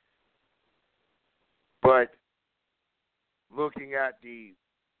 But looking at the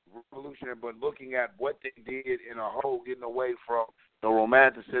revolutionary, but looking at what they did in a whole, getting away from the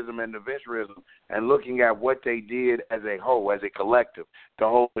romanticism and the visceralism, and looking at what they did as a whole, as a collective,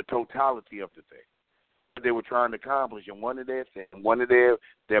 the totality of the thing, what they were trying to accomplish. And one of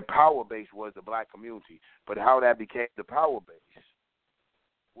their power base was the black community. But how that became the power base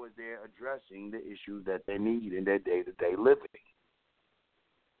was they're addressing the issues that they need in their day-to-day living.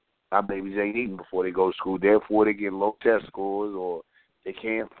 Our babies ain't eating before they go to school. Therefore, they get low test scores, or they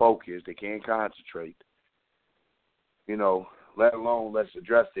can't focus. They can't concentrate. You know, let alone let's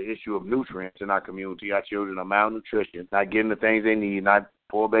address the issue of nutrients in our community. Our children are malnutrition, not getting the things they need, not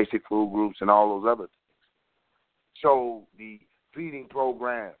poor basic food groups and all those other things. So the feeding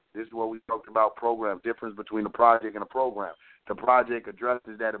program, this is what we talked about, program, difference between a project and a program. The project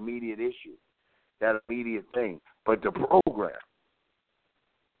addresses that immediate issue, that immediate thing. But the program,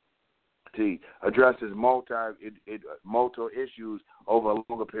 addresses multi issues over a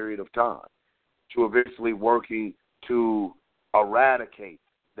longer period of time to eventually working to eradicate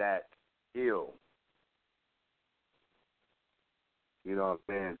that ill. You know what I'm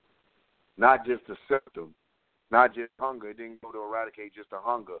saying? Not just a symptom, not just hunger. It didn't go to eradicate just the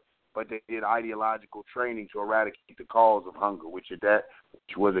hunger, but they did ideological training to eradicate the cause of hunger, which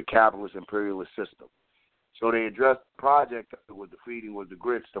was a capitalist imperialist system. So they addressed the project that was the feeding was the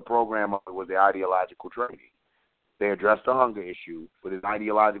grits. The program of it was the ideological training. They addressed the hunger issue with his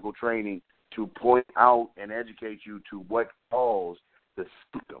ideological training to point out and educate you to what caused the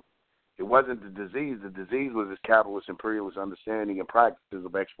symptom. It wasn't the disease. The disease was this capitalist imperialist understanding and practices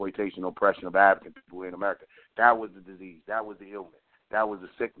of exploitation and oppression of African people in America. That was the disease. That was the illness. That was the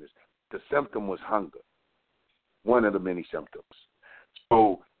sickness. The symptom was hunger, one of the many symptoms.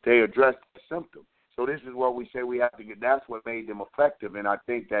 So they addressed the symptom. So this is what we say we have to get. That's what made them effective, and I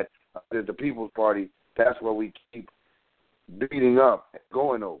think that as the People's Party, that's what we keep beating up and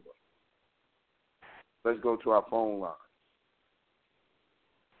going over. Let's go to our phone line.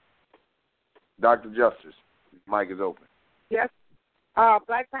 Dr. Justice, mic is open. Yes.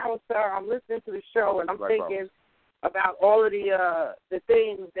 Black Power, sir, I'm listening to the show, and I'm thinking about all of the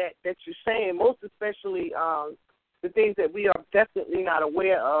things that you're saying, most especially the things that we are definitely not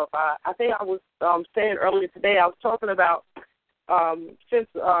aware of. I think I was saying earlier today, I was talking about since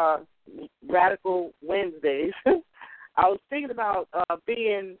Radical Wednesdays, I was thinking about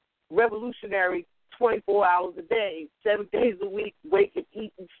being revolutionary 24 hours a day, 7 days a week, wake and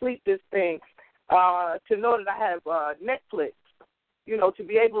eat and sleep this thing, to know that I have Netflix, to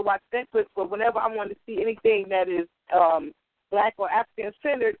be able to watch Netflix, but whenever I want to see anything that is black or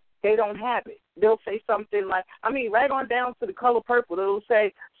African-centered, they don't have it. They'll say something like, right on down to The Color Purple. They'll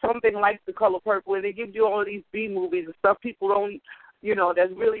say something like The Color Purple, and they give you all of these B movies and stuff people don't,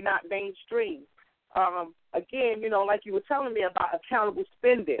 that's really not mainstream. Again, like you were telling me about accountable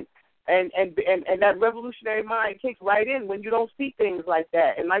spending, and that revolutionary mind kicks right in when you don't see things like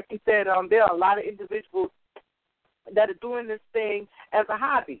that. And like you said, there are a lot of individuals that are doing this thing as a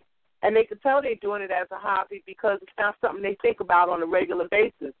hobby, and they can tell they're doing it as a hobby because it's not something they think about on a regular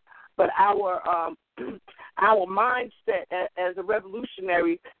basis. But our mindset as a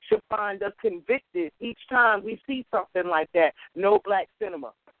revolutionary should find us convicted each time we see something like that. No black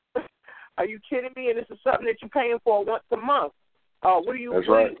cinema. Are you kidding me? And this is something that you're paying for once a month. What are you? That's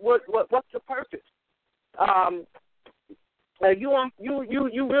right. What's the purpose?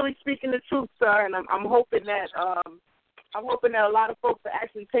 You really speaking the truth, sir. And I'm hoping that a lot of folks are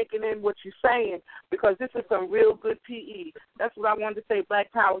actually taking in what you're saying, because this is some real good PE. That's what I wanted to say.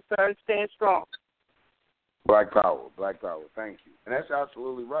 Black Power, sir, and stand strong. Black Power. Thank you. And that's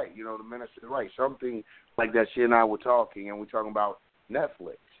absolutely right. The minister's right. Something like that. She and I were talking, and we're talking about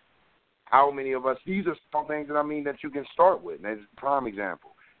Netflix. How many of us? These are some things that you can start with. And that's a prime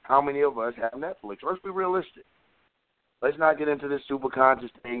example. How many of us have Netflix? Let's be realistic. Let's not get into this super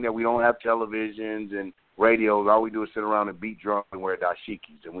conscious thing that we don't have televisions and radios. All we do is sit around and beat drums and wear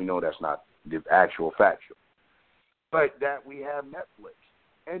dashikis, and we know that's not the actual factual. But that we have Netflix,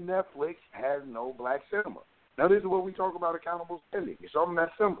 and Netflix has no black cinema. Now, this is what we talk about accountable spending. It's something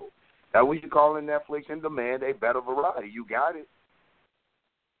that simple. Now, we should call in Netflix and demand a better variety. You got it.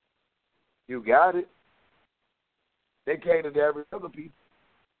 They cater to every other people.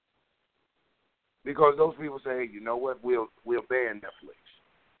 Because those people say, hey, you know what, we'll ban Netflix.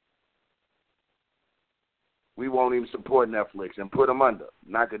 We won't even support Netflix and put them under,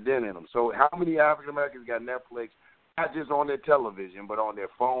 knock a dent in them. So how many African Americans got Netflix, not just on their television, but on their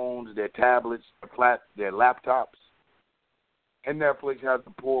phones, their tablets, their laptops? And Netflix has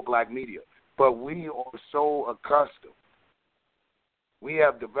the poor black media. But we are so accustomed. We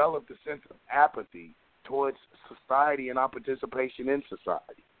have developed a sense of apathy towards society and our participation in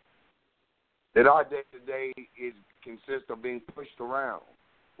society, that our day-to-day consists of being pushed around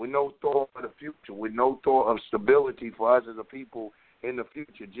with no thought of the future, with no thought of stability for us as a people in the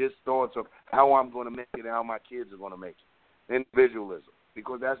future, just thoughts of how I'm going to make it and how my kids are going to make it. Individualism,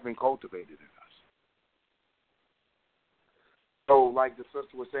 because that's been cultivated in us. So like the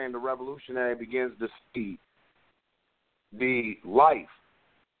sister was saying, the revolutionary begins to see the life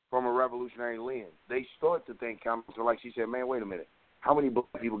from a revolutionary lens. They start to think, so like she said, man, wait a minute. How many black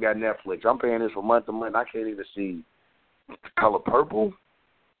people got Netflix? I'm paying this for month to month. I can't even see Color Purple,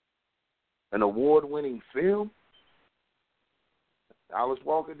 an award-winning film. Alice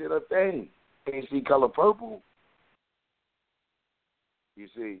Walker did her thing. Can't see Color Purple. You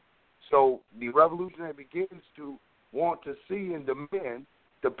see, so the revolutionary begins to want to see and demand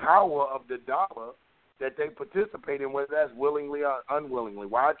the power of the dollar that they participate in, whether that's willingly or unwillingly.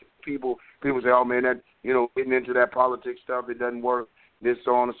 Why people say, oh, man, that, getting into that politics stuff, it doesn't work, this,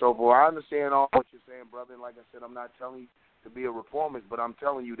 so on and so forth. I understand all what you're saying, brother. And like I said, I'm not telling you to be a reformist, but I'm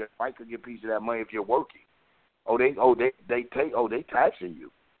telling you that I could get a piece of that money if you're working. They taxing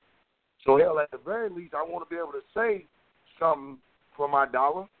you. So, hell, at the very least, I want to be able to say something for my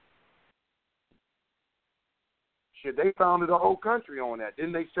dollar. Shit, they founded a whole country on that.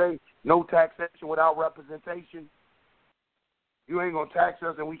 Didn't they say no taxation without representation? You ain't going to tax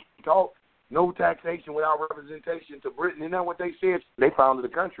us and we can talk. No taxation without representation to Britain. Isn't that what they said? They founded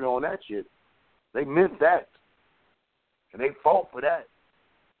the country on that shit. They meant that. And they fought for that.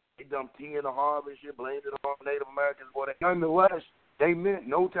 They dumped tea in the harbor and shit, blamed it on Native Americans. Nonetheless, they meant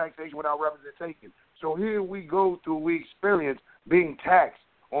no taxation without representation. So here we we experience being taxed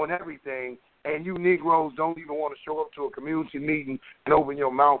on everything, and you Negroes don't even want to show up to a community meeting and open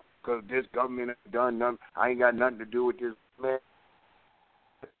your mouth because this government has done nothing. I ain't got nothing to do with this, man.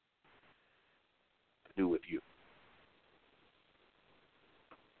 To do with you.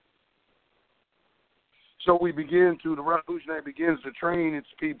 So the revolutionary begins to train its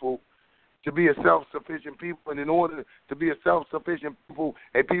people to be a self-sufficient people. And in order to be a self-sufficient people,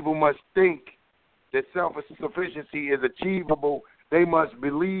 a people must think that self-sufficiency is achievable. They must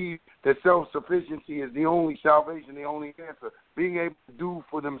believe that self-sufficiency is the only salvation, the only answer, being able to do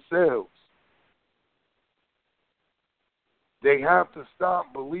for themselves. They have to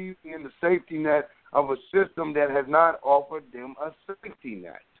stop believing in the safety net of a system that has not offered them a safety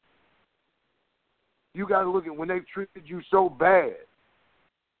net. You got to look at when they've treated you so bad,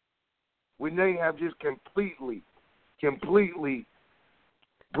 when they have just completely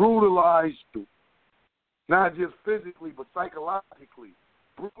brutalized you, not just physically but psychologically,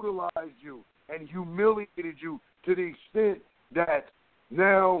 brutalized you and humiliated you to the extent that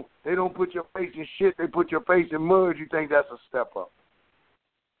now they don't put your face in shit, they put your face in mud. You think that's a step up.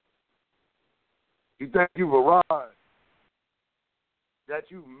 You think you've arrived, that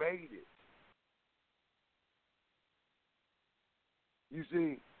you've made it. You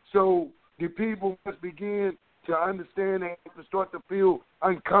see, so the people must begin to understand they have to start to feel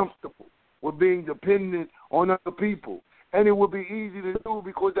uncomfortable with being dependent on other people. And it would be easy to do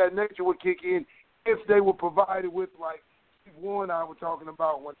because that nature would kick in if they were provided with, like Steve Warren and I were talking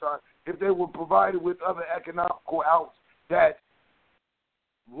about one time, if they were provided with other economical outs that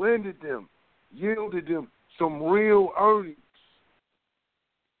yielded them some real earnings,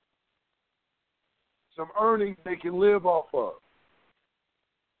 some earnings they can live off of.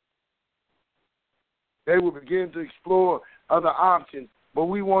 They will begin to explore other options, but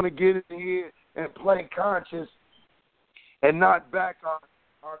we want to get in here and play conscious and not back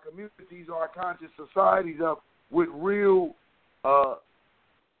our communities or our conscious societies up with real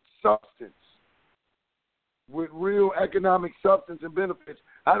substance, with real economic substance and benefits.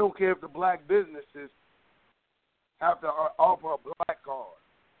 I don't care if the black businesses have to offer a black card.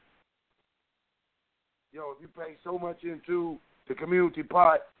 If you pay so much into the community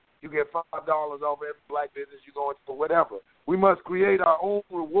pot, you get $5 off every black business you go into for whatever. We must create our own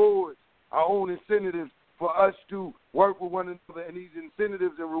rewards, our own incentives for us to work with one another, and these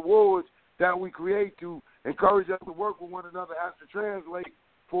incentives and rewards that we create to encourage us to work with one another has to translate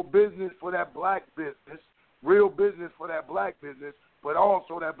for business for that black business, real business for that black business, but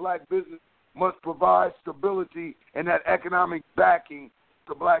also that black business must provide stability and that economic backing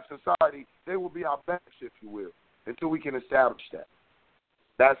to black society. They will be our backs, if you will, until we can establish that.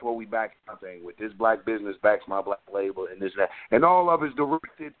 That's what we back our thing with. This black business backs my black labor and this and that. And all of it is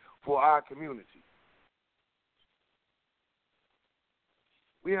directed for our community.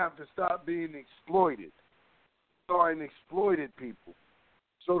 We have to stop being exploited, starting exploited people.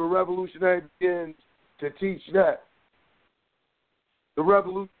 So the revolutionary begins to teach that. The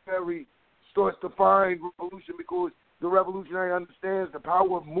revolutionary starts to find revolution because the revolutionary understands the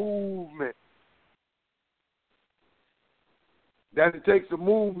power of movement. That it takes a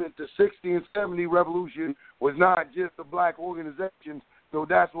movement. The 60 and 70 revolution was not just a black organization, so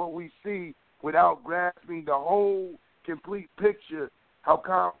that's what we see without grasping the whole complete picture, how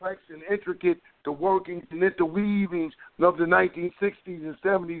complex and intricate the workings and interweavings of the 1960s and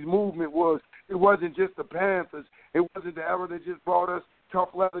 70s movement was. It wasn't just the Panthers. It wasn't the era that just brought us tough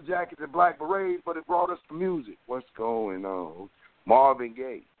leather jackets and black berets, but it brought us the music. What's going on? Marvin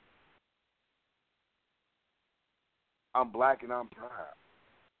Gaye. I'm black and I'm proud.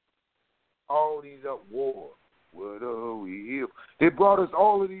 All these up war. What are we here? It brought us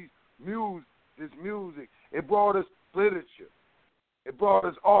all of this music. It brought us literature. It brought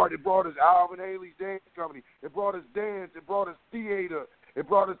us art. It brought us Alvin Ailey's dance company. It brought us dance. It brought us theater. It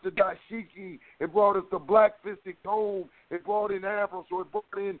brought us the dashiki. It brought us the black-fisted comb. It brought in afro, so it brought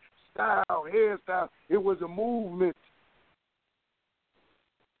in style, hairstyle. It was a movement.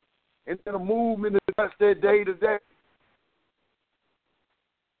 And then a movement that addressed their day-to-day.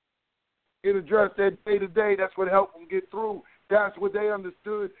 It addressed their day-to-day. That's what helped them get through. That's what they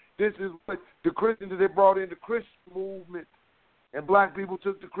understood. This is what the Christians, they brought in the Christian movement. And black people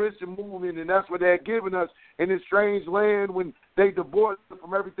took the Christian movement, and that's what they had given us in this strange land when they divorced us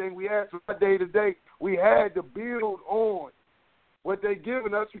from everything we had. So that day to day, we had to build on what they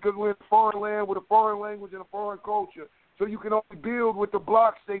given us because we're in a foreign land with a foreign language and a foreign culture. So you can only build with the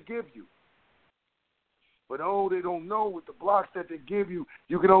blocks they give you. But they don't know with the blocks that they give you,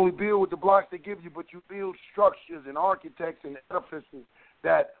 you can only build with the blocks they give you, but you build structures and architects and edifices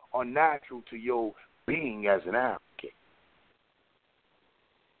that are natural to your being as an African.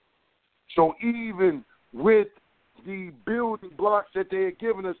 So even with the building blocks that they had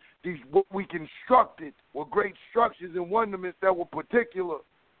given us, these what we constructed were great structures and wonderments that were particular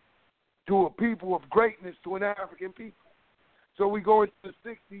to a people of greatness, to an African people. So we go into the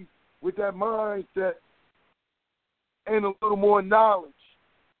 60s with that mindset and a little more knowledge.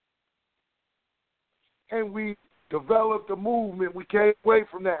 And we developed a movement. We came away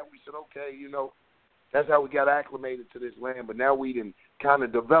from that. We said, okay, that's how we got acclimated to this land, but now we didn't kind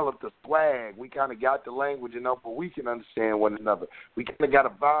of developed a swag. We kind of got the language enough where we can understand one another. We kind of got a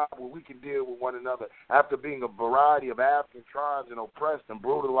vibe where we can deal with one another after being a variety of African tribes and oppressed and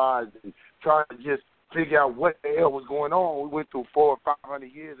brutalized and trying to just figure out what the hell was going on. We went through 400 or 500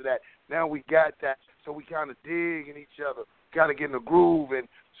 years of that. Now we got that, so we kind of dig in each other, kind of get in a groove, and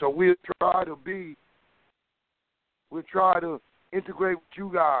so we'll try to integrate with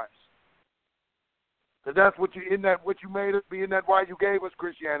you guys. Because that's what what you made us be. Isn't that why you gave us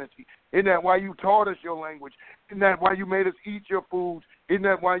Christianity? Isn't that why you taught us your language? Isn't that why you made us eat your foods? Isn't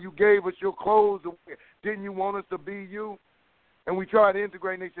that why you gave us your clothes to wear? Didn't you want us to be you? And we tried to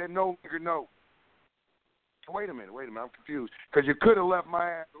integrate, and they said, no, nigga, no. Wait a minute, I'm confused. Because you could have left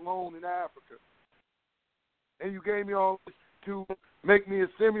my ass alone in Africa. And you gave me all this to make me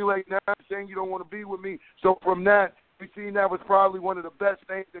assimilate. Now you're saying you don't want to be with me. So from that, we seen that was probably one of the best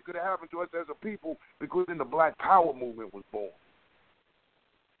things that could have happened to us as a people because then the Black Power movement was born.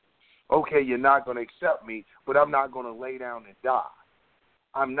 Okay, you're not going to accept me, but I'm not going to lay down and die.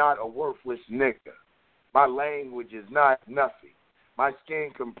 I'm not a worthless nigga. My language is not nothing. My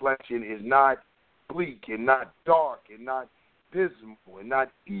skin complexion is not bleak and not dark and not dismal and not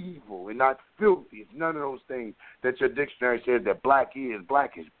evil and not filthy. It's none of those things that your dictionary says that black is.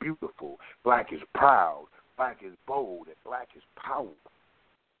 Black is beautiful. Black is proud. Black is bold, and black is powerful.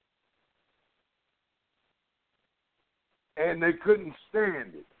 And they couldn't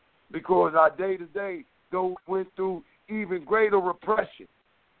stand it because our day-to-day, those went through even greater repression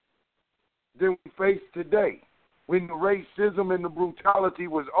than we face today when the racism and the brutality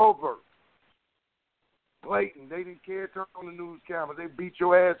was overt, blatant. They didn't care to turn on the news camera. They beat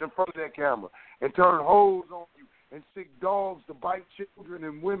your ass in front of that camera and turn hoes on you and sick dogs to bite children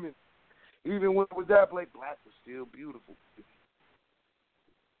and women. Even when it was that black was still beautiful.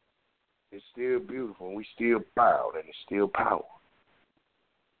 It's still beautiful, and we still proud, and it's still power.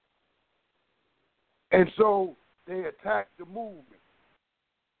 And so they attacked the movement.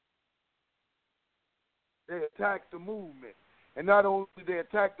 And not only did they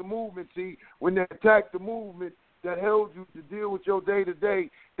attack the movement, see, when they attacked the movement that held you to deal with your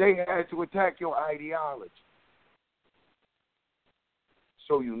day-to-day, they had to attack your ideology.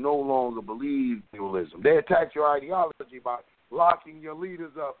 So you no longer believe dualism. They attacked your ideology by locking your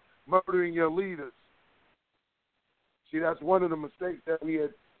leaders up, murdering your leaders. See, that's one of the mistakes that we had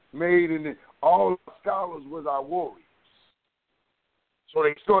made, and all the scholars was our warriors. So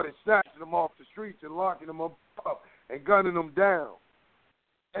they started snatching them off the streets and locking them up and gunning them down.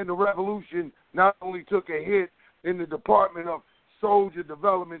 And the revolution not only took a hit in the Department of Soldier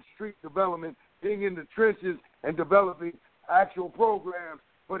Development, Street Development, being in the trenches and developing actual programs,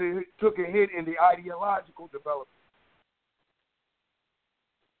 but it took a hit in the ideological development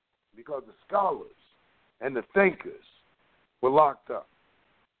because the scholars and the thinkers were locked up.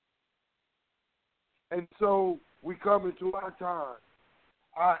 And so we come into our time,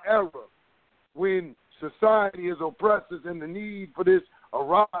 our era, when society is oppressed and the need for this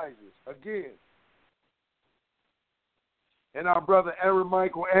arises again. And our brother Aaron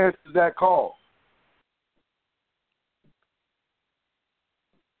Michael answers that call.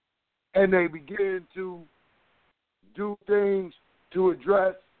 And they begin to do things to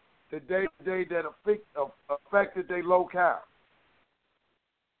address the day-to-day that affected their locale.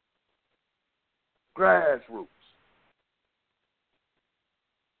 Grassroots.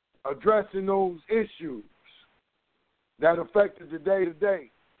 Addressing those issues that affected the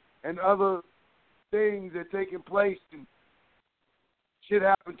day-to-day and other things that taking place, and shit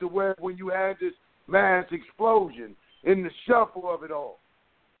happened to where when you had this mass explosion in the shuffle of it all,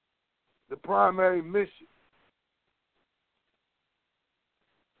 the primary mission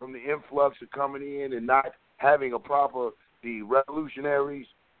from the influx of coming in and not having the revolutionaries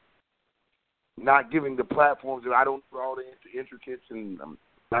not giving the platforms. I don't know all the intricacies, and I'm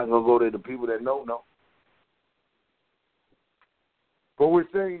not going to go to the people that know. But we're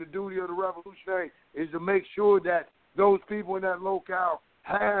saying the duty of the revolutionary is to make sure that those people in that locale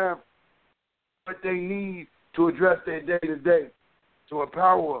have what they need to address their day-to-day, to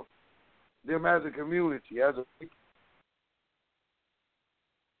empower them as a community, as a people.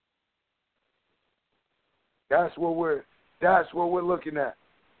 That's what we're looking at.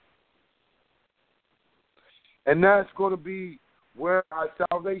 And that's going to be where our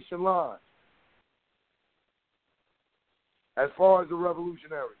salvation lies. As far as the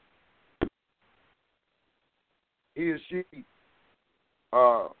revolutionary, he or she,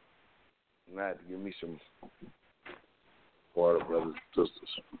 I had to give me some water, brothers and sisters.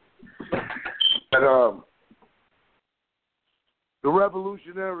 But the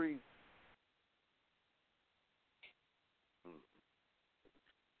revolutionary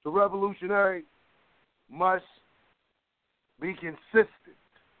must be consistent.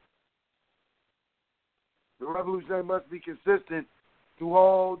 The revolutionary must be consistent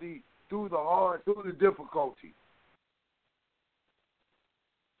through the difficulty.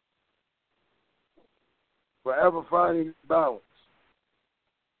 Forever finding balance.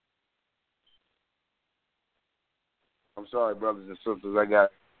 I'm sorry, brothers and sisters, I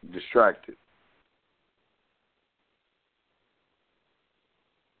got distracted.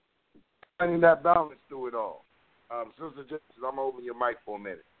 Finding that balance through it all. Sister Justice, I'm going to open your mic for a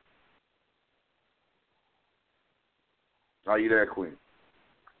minute. Are you there, Queen?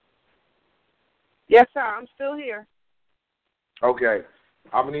 Yes, sir. I'm still here. Okay.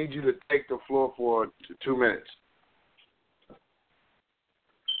 I'm going to need you to take the floor for 2 minutes.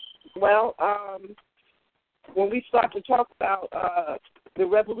 Well, when we start to talk about the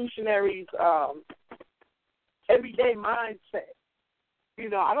revolutionaries' everyday mindset,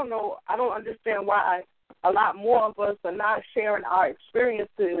 I don't understand why a lot more of us are not sharing our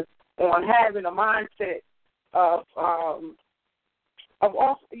experiences on having a mindset of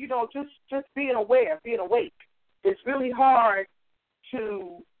also, just being aware, being awake. It's really hard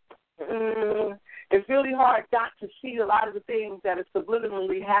not to see a lot of the things that are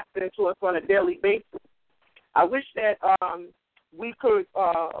subliminally happening to us on a daily basis. I wish that we could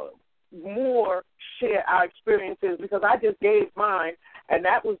more share our experiences, because I just gave mine, and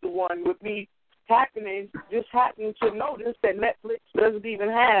that was the one with me happening to notice that Netflix doesn't even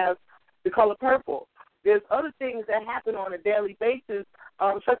have The Color Purple. There's other things that happen on a daily basis,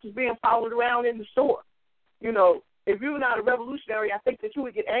 such as being followed around in the store. If you're not a revolutionary, I think that you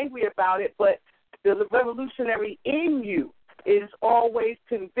would get angry about it, but the revolutionary in you is always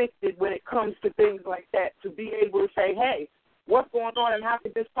convicted when it comes to things like that, to be able to say, hey, what's going on and how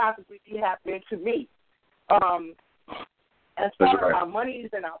could this possibly be happening to me? As far as our monies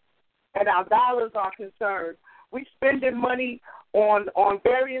and our dollars are concerned, we're spending money on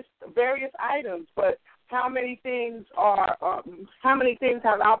various items, but how many things have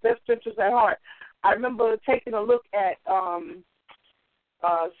our best interests at heart? I remember taking a look at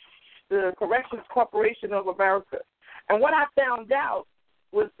the Corrections Corporation of America, and what I found out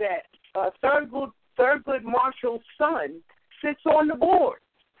was that Thurgood Marshall's son sits on the board.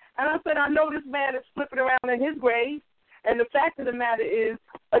 And I said, I know this man is flipping around in his grave, and the fact of the matter is,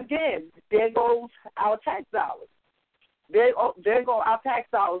 again, there goes our tax dollars. There go our tax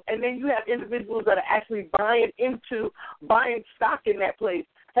dollars. And then you have individuals that are actually buying stock in that place.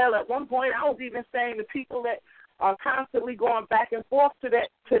 Hell, at one point, I was even saying to people that are constantly going back and forth to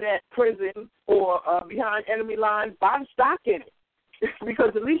that prison or behind enemy lines, buy stock in it.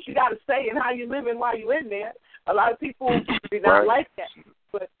 Because at least you got to say in how you're living while you're in there. A lot of people do not like that.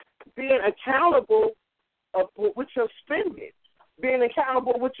 But being accountable with your spending, being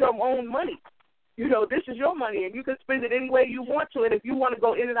accountable with your own money. This is your money, and you can spend it any way you want to. And if you want to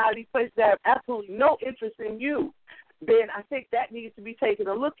go in and out of these places that have absolutely no interest in you, then I think that needs to be taken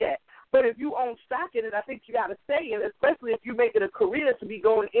a look at. But if you own stock in it, I think you got to stay in it, especially if you make it a career to be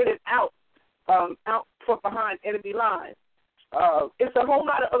going in and out from behind enemy lines. It's a whole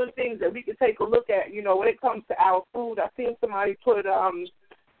lot of other things that we can take a look at. When it comes to our food, I seen somebody put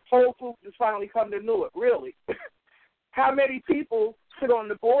Whole Foods has finally come to Newark. Really, how many people sit on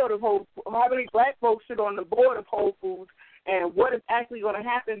the board of how many black folks sit on the board of Whole Foods, and what is actually going to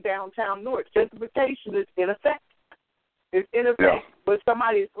happen downtown Newark? Gentrification is in effect. It's in effect, but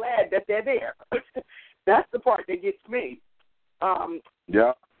somebody is glad that they're there. That's the part that gets me.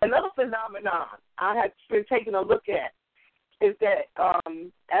 Another phenomenon I have been taking a look at is that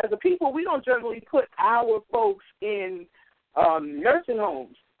as a people, we don't generally put our folks in nursing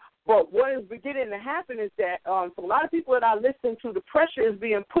homes. But what is beginning to happen is that for a lot of people that I listen to, the pressure is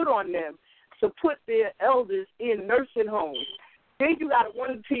being put on them to put their elders in nursing homes. Then you got to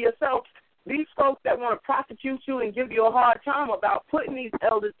wonder to yourself, these folks that want to prosecute you and give you a hard time about putting these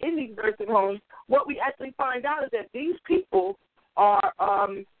elders in these nursing homes, what we actually find out is that these people are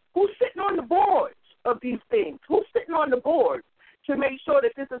who's sitting on the boards of these things, who's sitting on the boards to make sure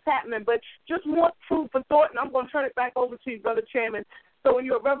that this is happening. But just more food for thought, and I'm going to turn it back over to you, Brother Chairman. So when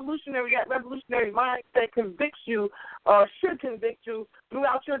you're a revolutionary, that revolutionary mindset convicts you, should convict you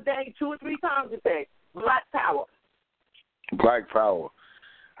throughout your day 2 or 3 times a day. Black power. Black power.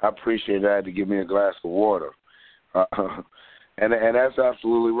 I appreciate that to give me a glass of water. And that's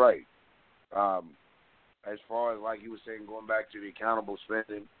absolutely right. As far as, like you were saying, going back to the accountable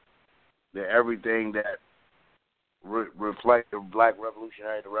spending, that everything that reflects the black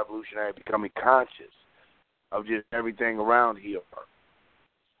revolutionary, the revolutionary becoming conscious of just everything around here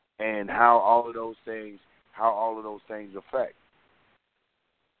and how all of those things affect.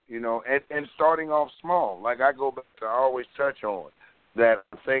 You know, and starting off small. Like I always touch on that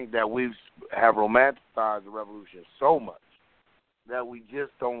I think that we have romanticized the revolution so much that we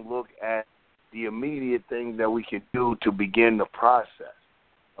just don't look at the immediate things that we can do to begin the process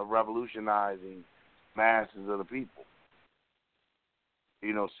of revolutionizing masses of the people.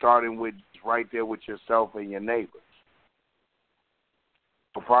 You know, starting with right there with yourself and your neighbors.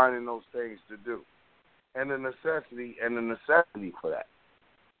 Finding those things to do. And the necessity for that.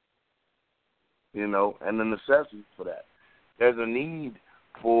 You know, and the necessity for that. There's a need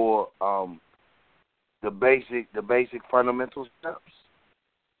for the basic fundamental steps.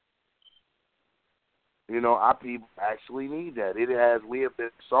 You know, our people actually need that. We have been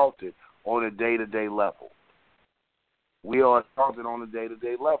assaulted on a day-to-day level. We are assaulted on a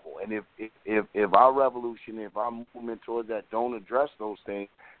day-to-day level. And if our revolution, if our movement towards that don't address those things,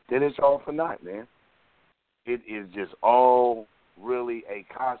 then it's all for naught, man. It is just all really a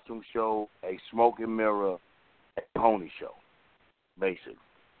costume show, a smoke and mirror, a pony show, basically.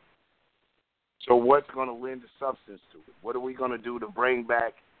 So what's going to lend a substance to it? What are we going to do to bring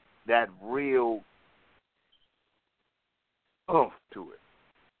back that real oomph to it?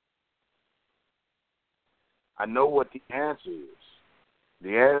 I know what the answer is.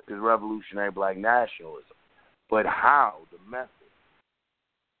 The answer is revolutionary black nationalism. But how? The method.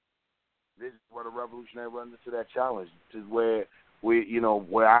 This is where the revolutionary runs into that challenge. This is where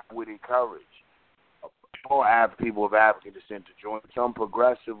where I would encourage all people of African descent to join some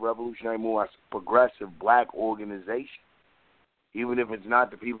progressive revolutionary movement, progressive black organization, even if it's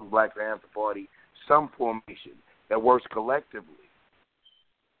not the People's Black Panther Party, some formation that works collectively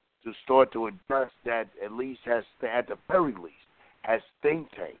to start to address that, at the very least, has think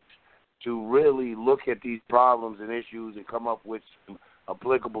tanks to really look at these problems and issues and come up with some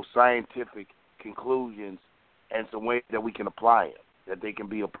applicable scientific conclusions and some ways that we can apply them, that they can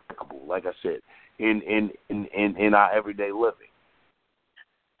be applicable, like I said, in our everyday living.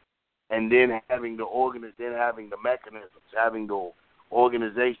 And then having the mechanisms, having the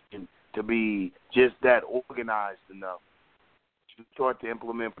organization to be just that organized enough to start to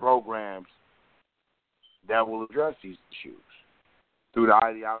implement programs that will address these issues through the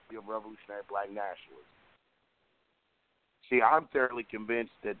ideology of revolutionary black nationalism. See, I'm thoroughly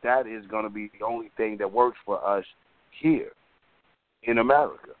convinced that is going to be the only thing that works for us here in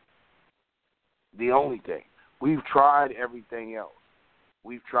America. The only thing. We've tried everything else.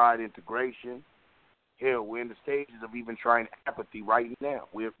 We've tried integration. Hell, we're in the stages of even trying apathy right now.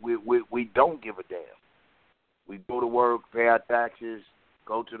 We don't give a damn. We go to work, pay our taxes,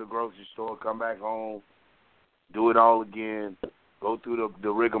 go to the grocery store, come back home, do it all again, go through the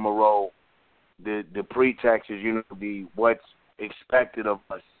rigmarole. The pretext is, be what's expected of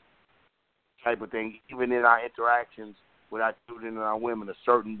us type of thing, even in our interactions with our children and our women, a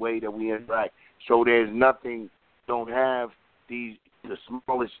certain way that we interact. So there's nothing, don't have the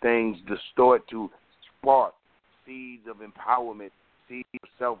smallest things distort to spark seeds of empowerment, seeds of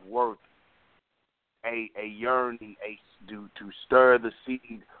self-worth, a yearning, to stir the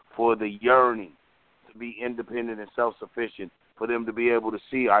seed for the yearning to be independent and self-sufficient, for them to be able to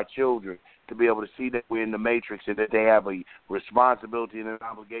see our children, to be able to see that we're in the matrix and that they have a responsibility and an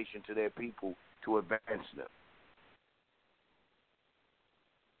obligation to their people to advance them.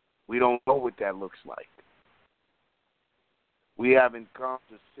 We don't know what that looks like. We haven't come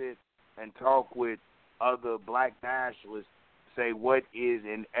to sit and talk with other black nationalists, say what is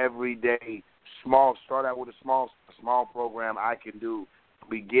an everyday start out with a small program I can do to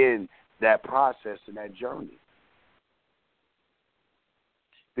begin that process and that journey.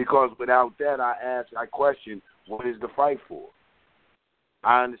 Because without that, I question, what is the fight for?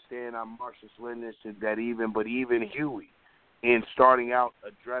 I understand I'm Marxist-Leninist that even Huey, in starting out,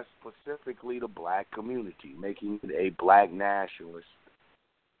 addressed specifically the black community, making it a black nationalist.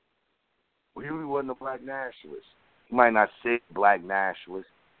 Well, Huey wasn't a black nationalist. He might not say black nationalist,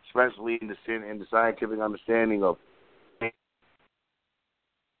 especially in the scientific understanding of,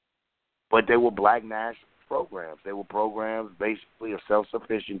 but they were black nationalist programs. They were programs basically of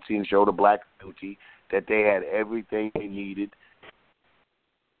self-sufficiency and show the black community that they had everything they needed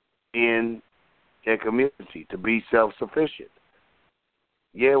in their community to be self-sufficient.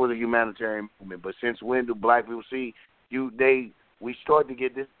 Yeah, it was a humanitarian movement, but since when do black people see we start to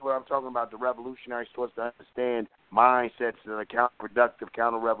get, this is what I'm talking about, the revolutionary starts to understand mindsets that are counterproductive,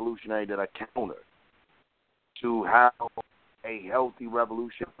 counter-revolutionary, that are counter to how a healthy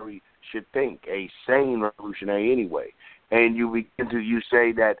revolutionary should think, a sane revolutionary anyway. And you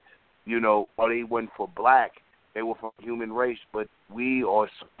say that, they weren't for black, they were for the human race, but we are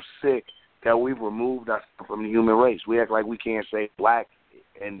so sick that we've removed ourselves from the human race. We act like we can't say black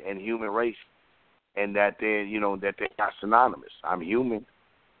and human race, and that they're not synonymous. I'm human,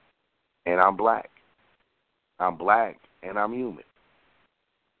 and I'm black. I'm black, and I'm human.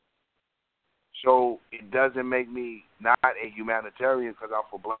 So it doesn't make me not a humanitarian because I'm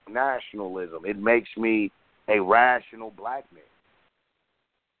for black nationalism. It makes me a rational black man.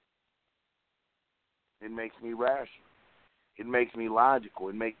 It makes me rational. It makes me logical.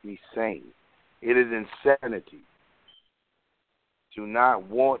 It makes me sane. It is insanity to not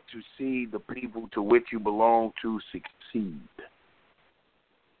want to see the people to which you belong to succeed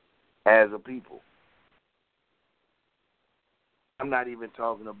as a people. I'm not even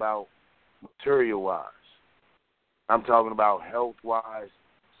talking about material-wise. I'm talking about health-wise,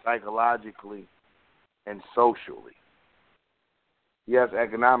 psychologically, and socially. Yes,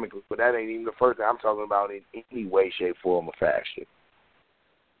 economically, but that ain't even the first thing I'm talking about in any way, shape, form, or fashion.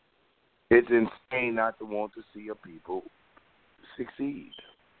 It's insane not to want to see a people succeed,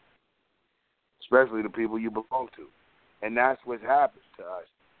 especially the people you belong to. And that's what happens to us.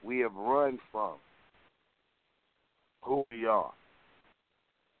 We have run from who we are.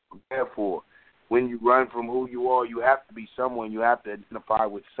 Therefore, when you run from who you are, you have to be someone. You have to identify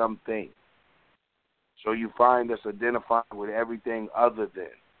with something. So you find us identifying with everything other than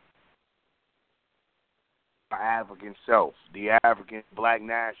our African self, the African, black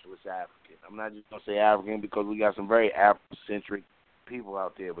nationalist African. I'm not just going to say African because we got some very Afrocentric people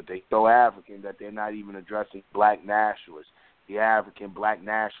out there, but they so African that they're not even addressing black nationalists, the African black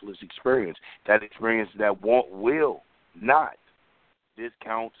nationalist experience, that experience that will not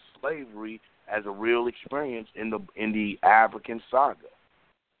discount slavery as a real experience in the African saga.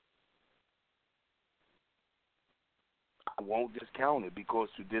 I won't discount it because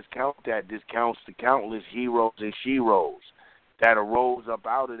to discount that discounts the countless heroes and sheroes that arose up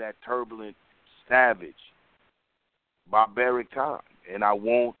out of that turbulent, savage, barbaric time. And I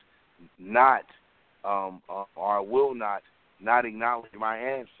won't not, or I will not acknowledge my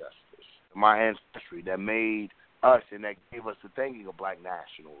ancestors, my ancestry that made us and that gave us the thinking of black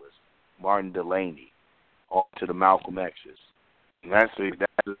nationalism. Martin Delany, on to the Malcolm X's. And that's a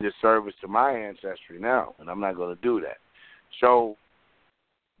disservice to my ancestry now, and I'm not going to do that. So,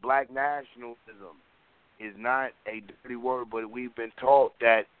 black nationalism is not a dirty word, but we've been taught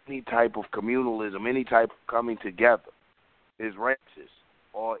that any type of communalism, any type of coming together is racist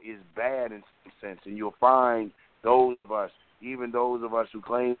or is bad in some sense. And you'll find those of us, even those of us who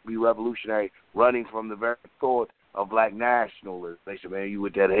claim to be revolutionary, running from the very thought of black nationalism. They say, man, you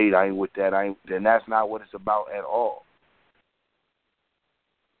with that hate, I ain't with that, and that's not what it's about at all.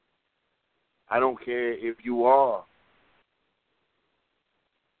 I don't care if you are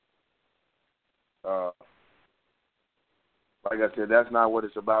like I said, that's not what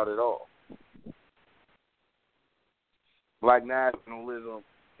it's about at all. Black nationalism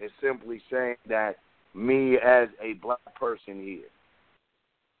is simply saying that me as a black person here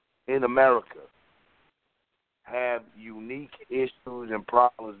in America have unique issues and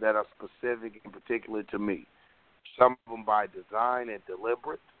problems that are specific and particular to me. Some of them by design and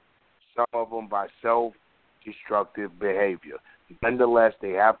deliberate, some of them by self-destructive behavior. Nonetheless,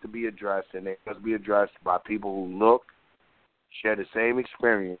 they have to be addressed, and they must be addressed by people who look, share the same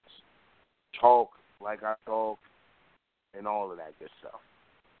experience, talk like I talk, and all of that good stuff.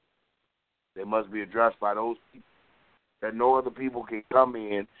 They must be addressed by those people that no other people can come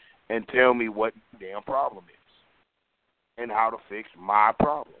in and tell me what the damn problem is and how to fix my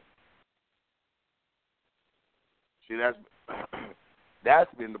problem. See,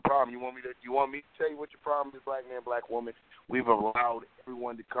 That's been the problem. You want me to tell you what your problem is, black man, black woman? We've allowed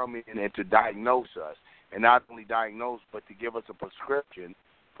everyone to come in and to diagnose us, and not only diagnose, but to give us a prescription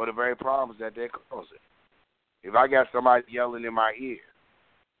for the very problems that they're causing. If I got somebody yelling in my ear,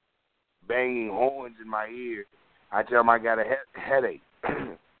 banging horns in my ear, I tell them I got a headache.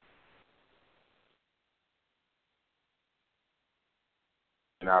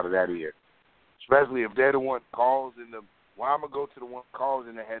 And out of that ear. Especially if they're the one causing the, well, I'm going to go to the one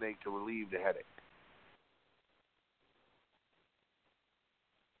causing the headache to relieve the headache.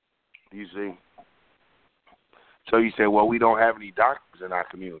 You see? So you say, well, we don't have any doctors in our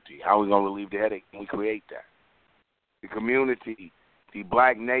community. How are we going to relieve the headache? Can we create that? The community, the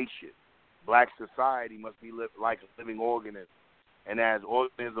black nation, black society must be like a living organism. And as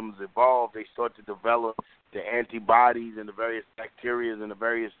organisms evolve, they start to develop the antibodies and the various bacteria and the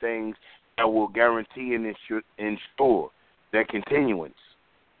various things that will guarantee and ensure their continuance.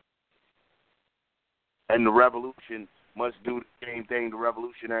 And the revolution must do the same thing. The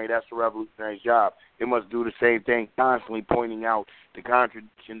revolutionary, that's the revolutionary's job. It must do the same thing, constantly pointing out the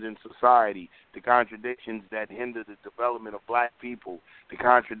contradictions in society, the contradictions that hinder the development of black people, the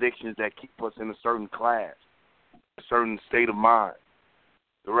contradictions that keep us in a certain class, a certain state of mind.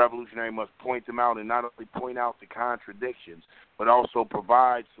 The revolutionary must point them out, and not only point out the contradictions, but also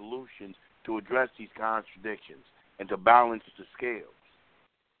provide solutions to address these contradictions and to balance the scales.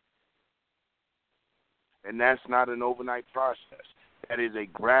 And that's not an overnight process. That is a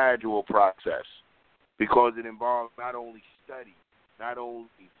gradual process because it involves not only study, not only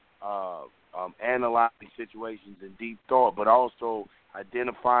analyzing situations in deep thought, but also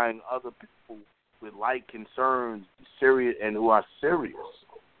identifying other people with like concerns and who are serious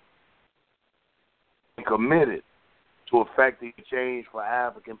and committed to effecting change for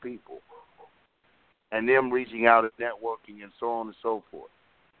African people, and them reaching out and networking and so on and so forth.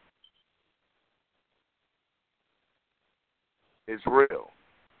 It's real.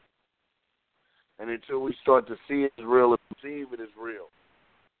 And until we start to see it as real and perceive it as real,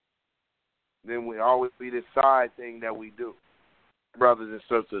 then we always be this side thing that we do. Brothers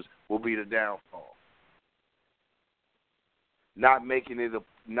and sisters, will be the downfall. Not making it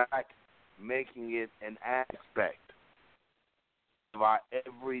an aspect of our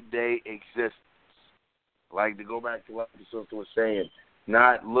everyday existence. Like, to go back to what the sister was saying,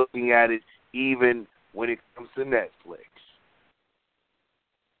 not looking at it even when it comes to Netflix.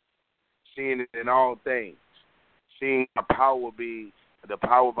 Seeing it in all things. Seeing our power be the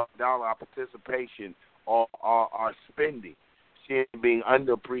power of our dollar, our participation, or our spending. Seeing it being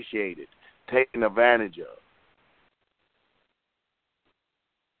underappreciated, taken advantage of.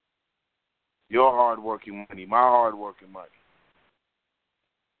 Your hard-working money, my hard-working money.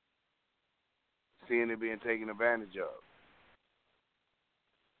 Seeing it being taken advantage of.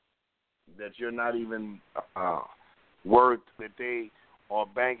 That you're not even worth, that they are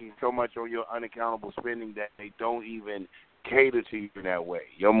banking so much on your unaccountable spending that they don't even cater to you in that way.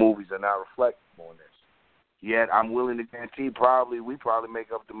 Your movies are not reflective on this. Yet I'm willing to guarantee we probably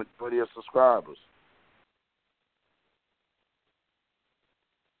make up the majority of subscribers.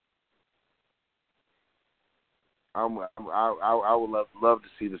 I would love to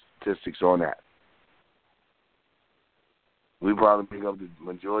see the statistics on that. We probably pick up the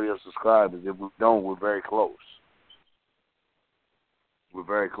majority of subscribers. If we don't, we're very close. We're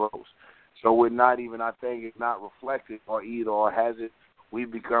very close. So we're not even, I think it's not reflected or has it,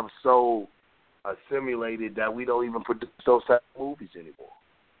 we've become so assimilated that we don't even produce those type of movies anymore.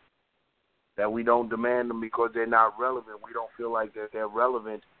 That we don't demand them because they're not relevant. We don't feel like that they're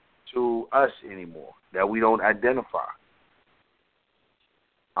relevant to us anymore. That we don't identify.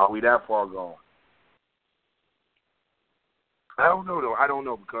 Are we that far gone? I don't know, though. I don't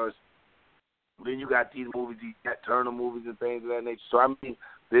know, because then you got these movies, these Nat Turner movies and things of that nature. So, I mean,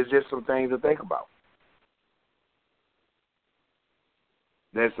 there's just some things to think about.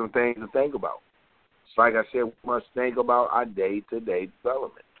 There's some things to think about. So, like I said, we must think about our day-to-day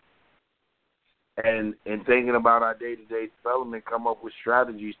development. And in thinking about our day-to-day development, come up with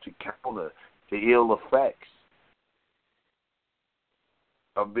strategies to counter the ill effects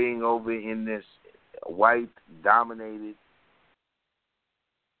of being over in this white-dominated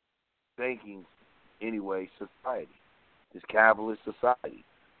thinking, anyway, society, this capitalist society,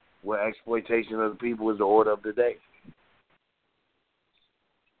 where exploitation of the people is the order of the day.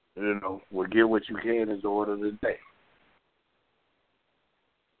 You know, where get what you can is the order of the day.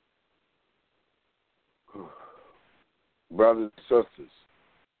 Brothers and sisters,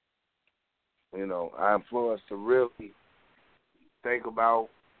 you know, I implore us to really think about,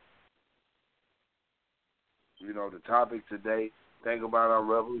 you know, the topic today, think about our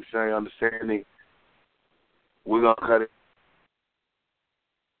revolutionary understanding, we're going to cut it.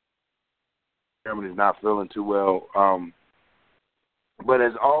 Chairman is not feeling too well. But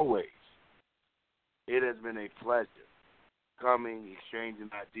as always, it has been a pleasure coming, exchanging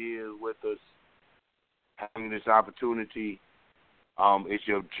ideas with us, having this opportunity. It's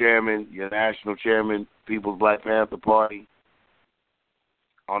your chairman, your national chairman, People's Black Panther Party,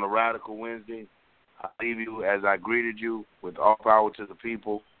 on a Radical Wednesday. I leave you as I greeted you with all power to the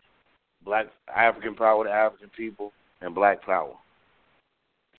people, Black African power to African people, and Black power.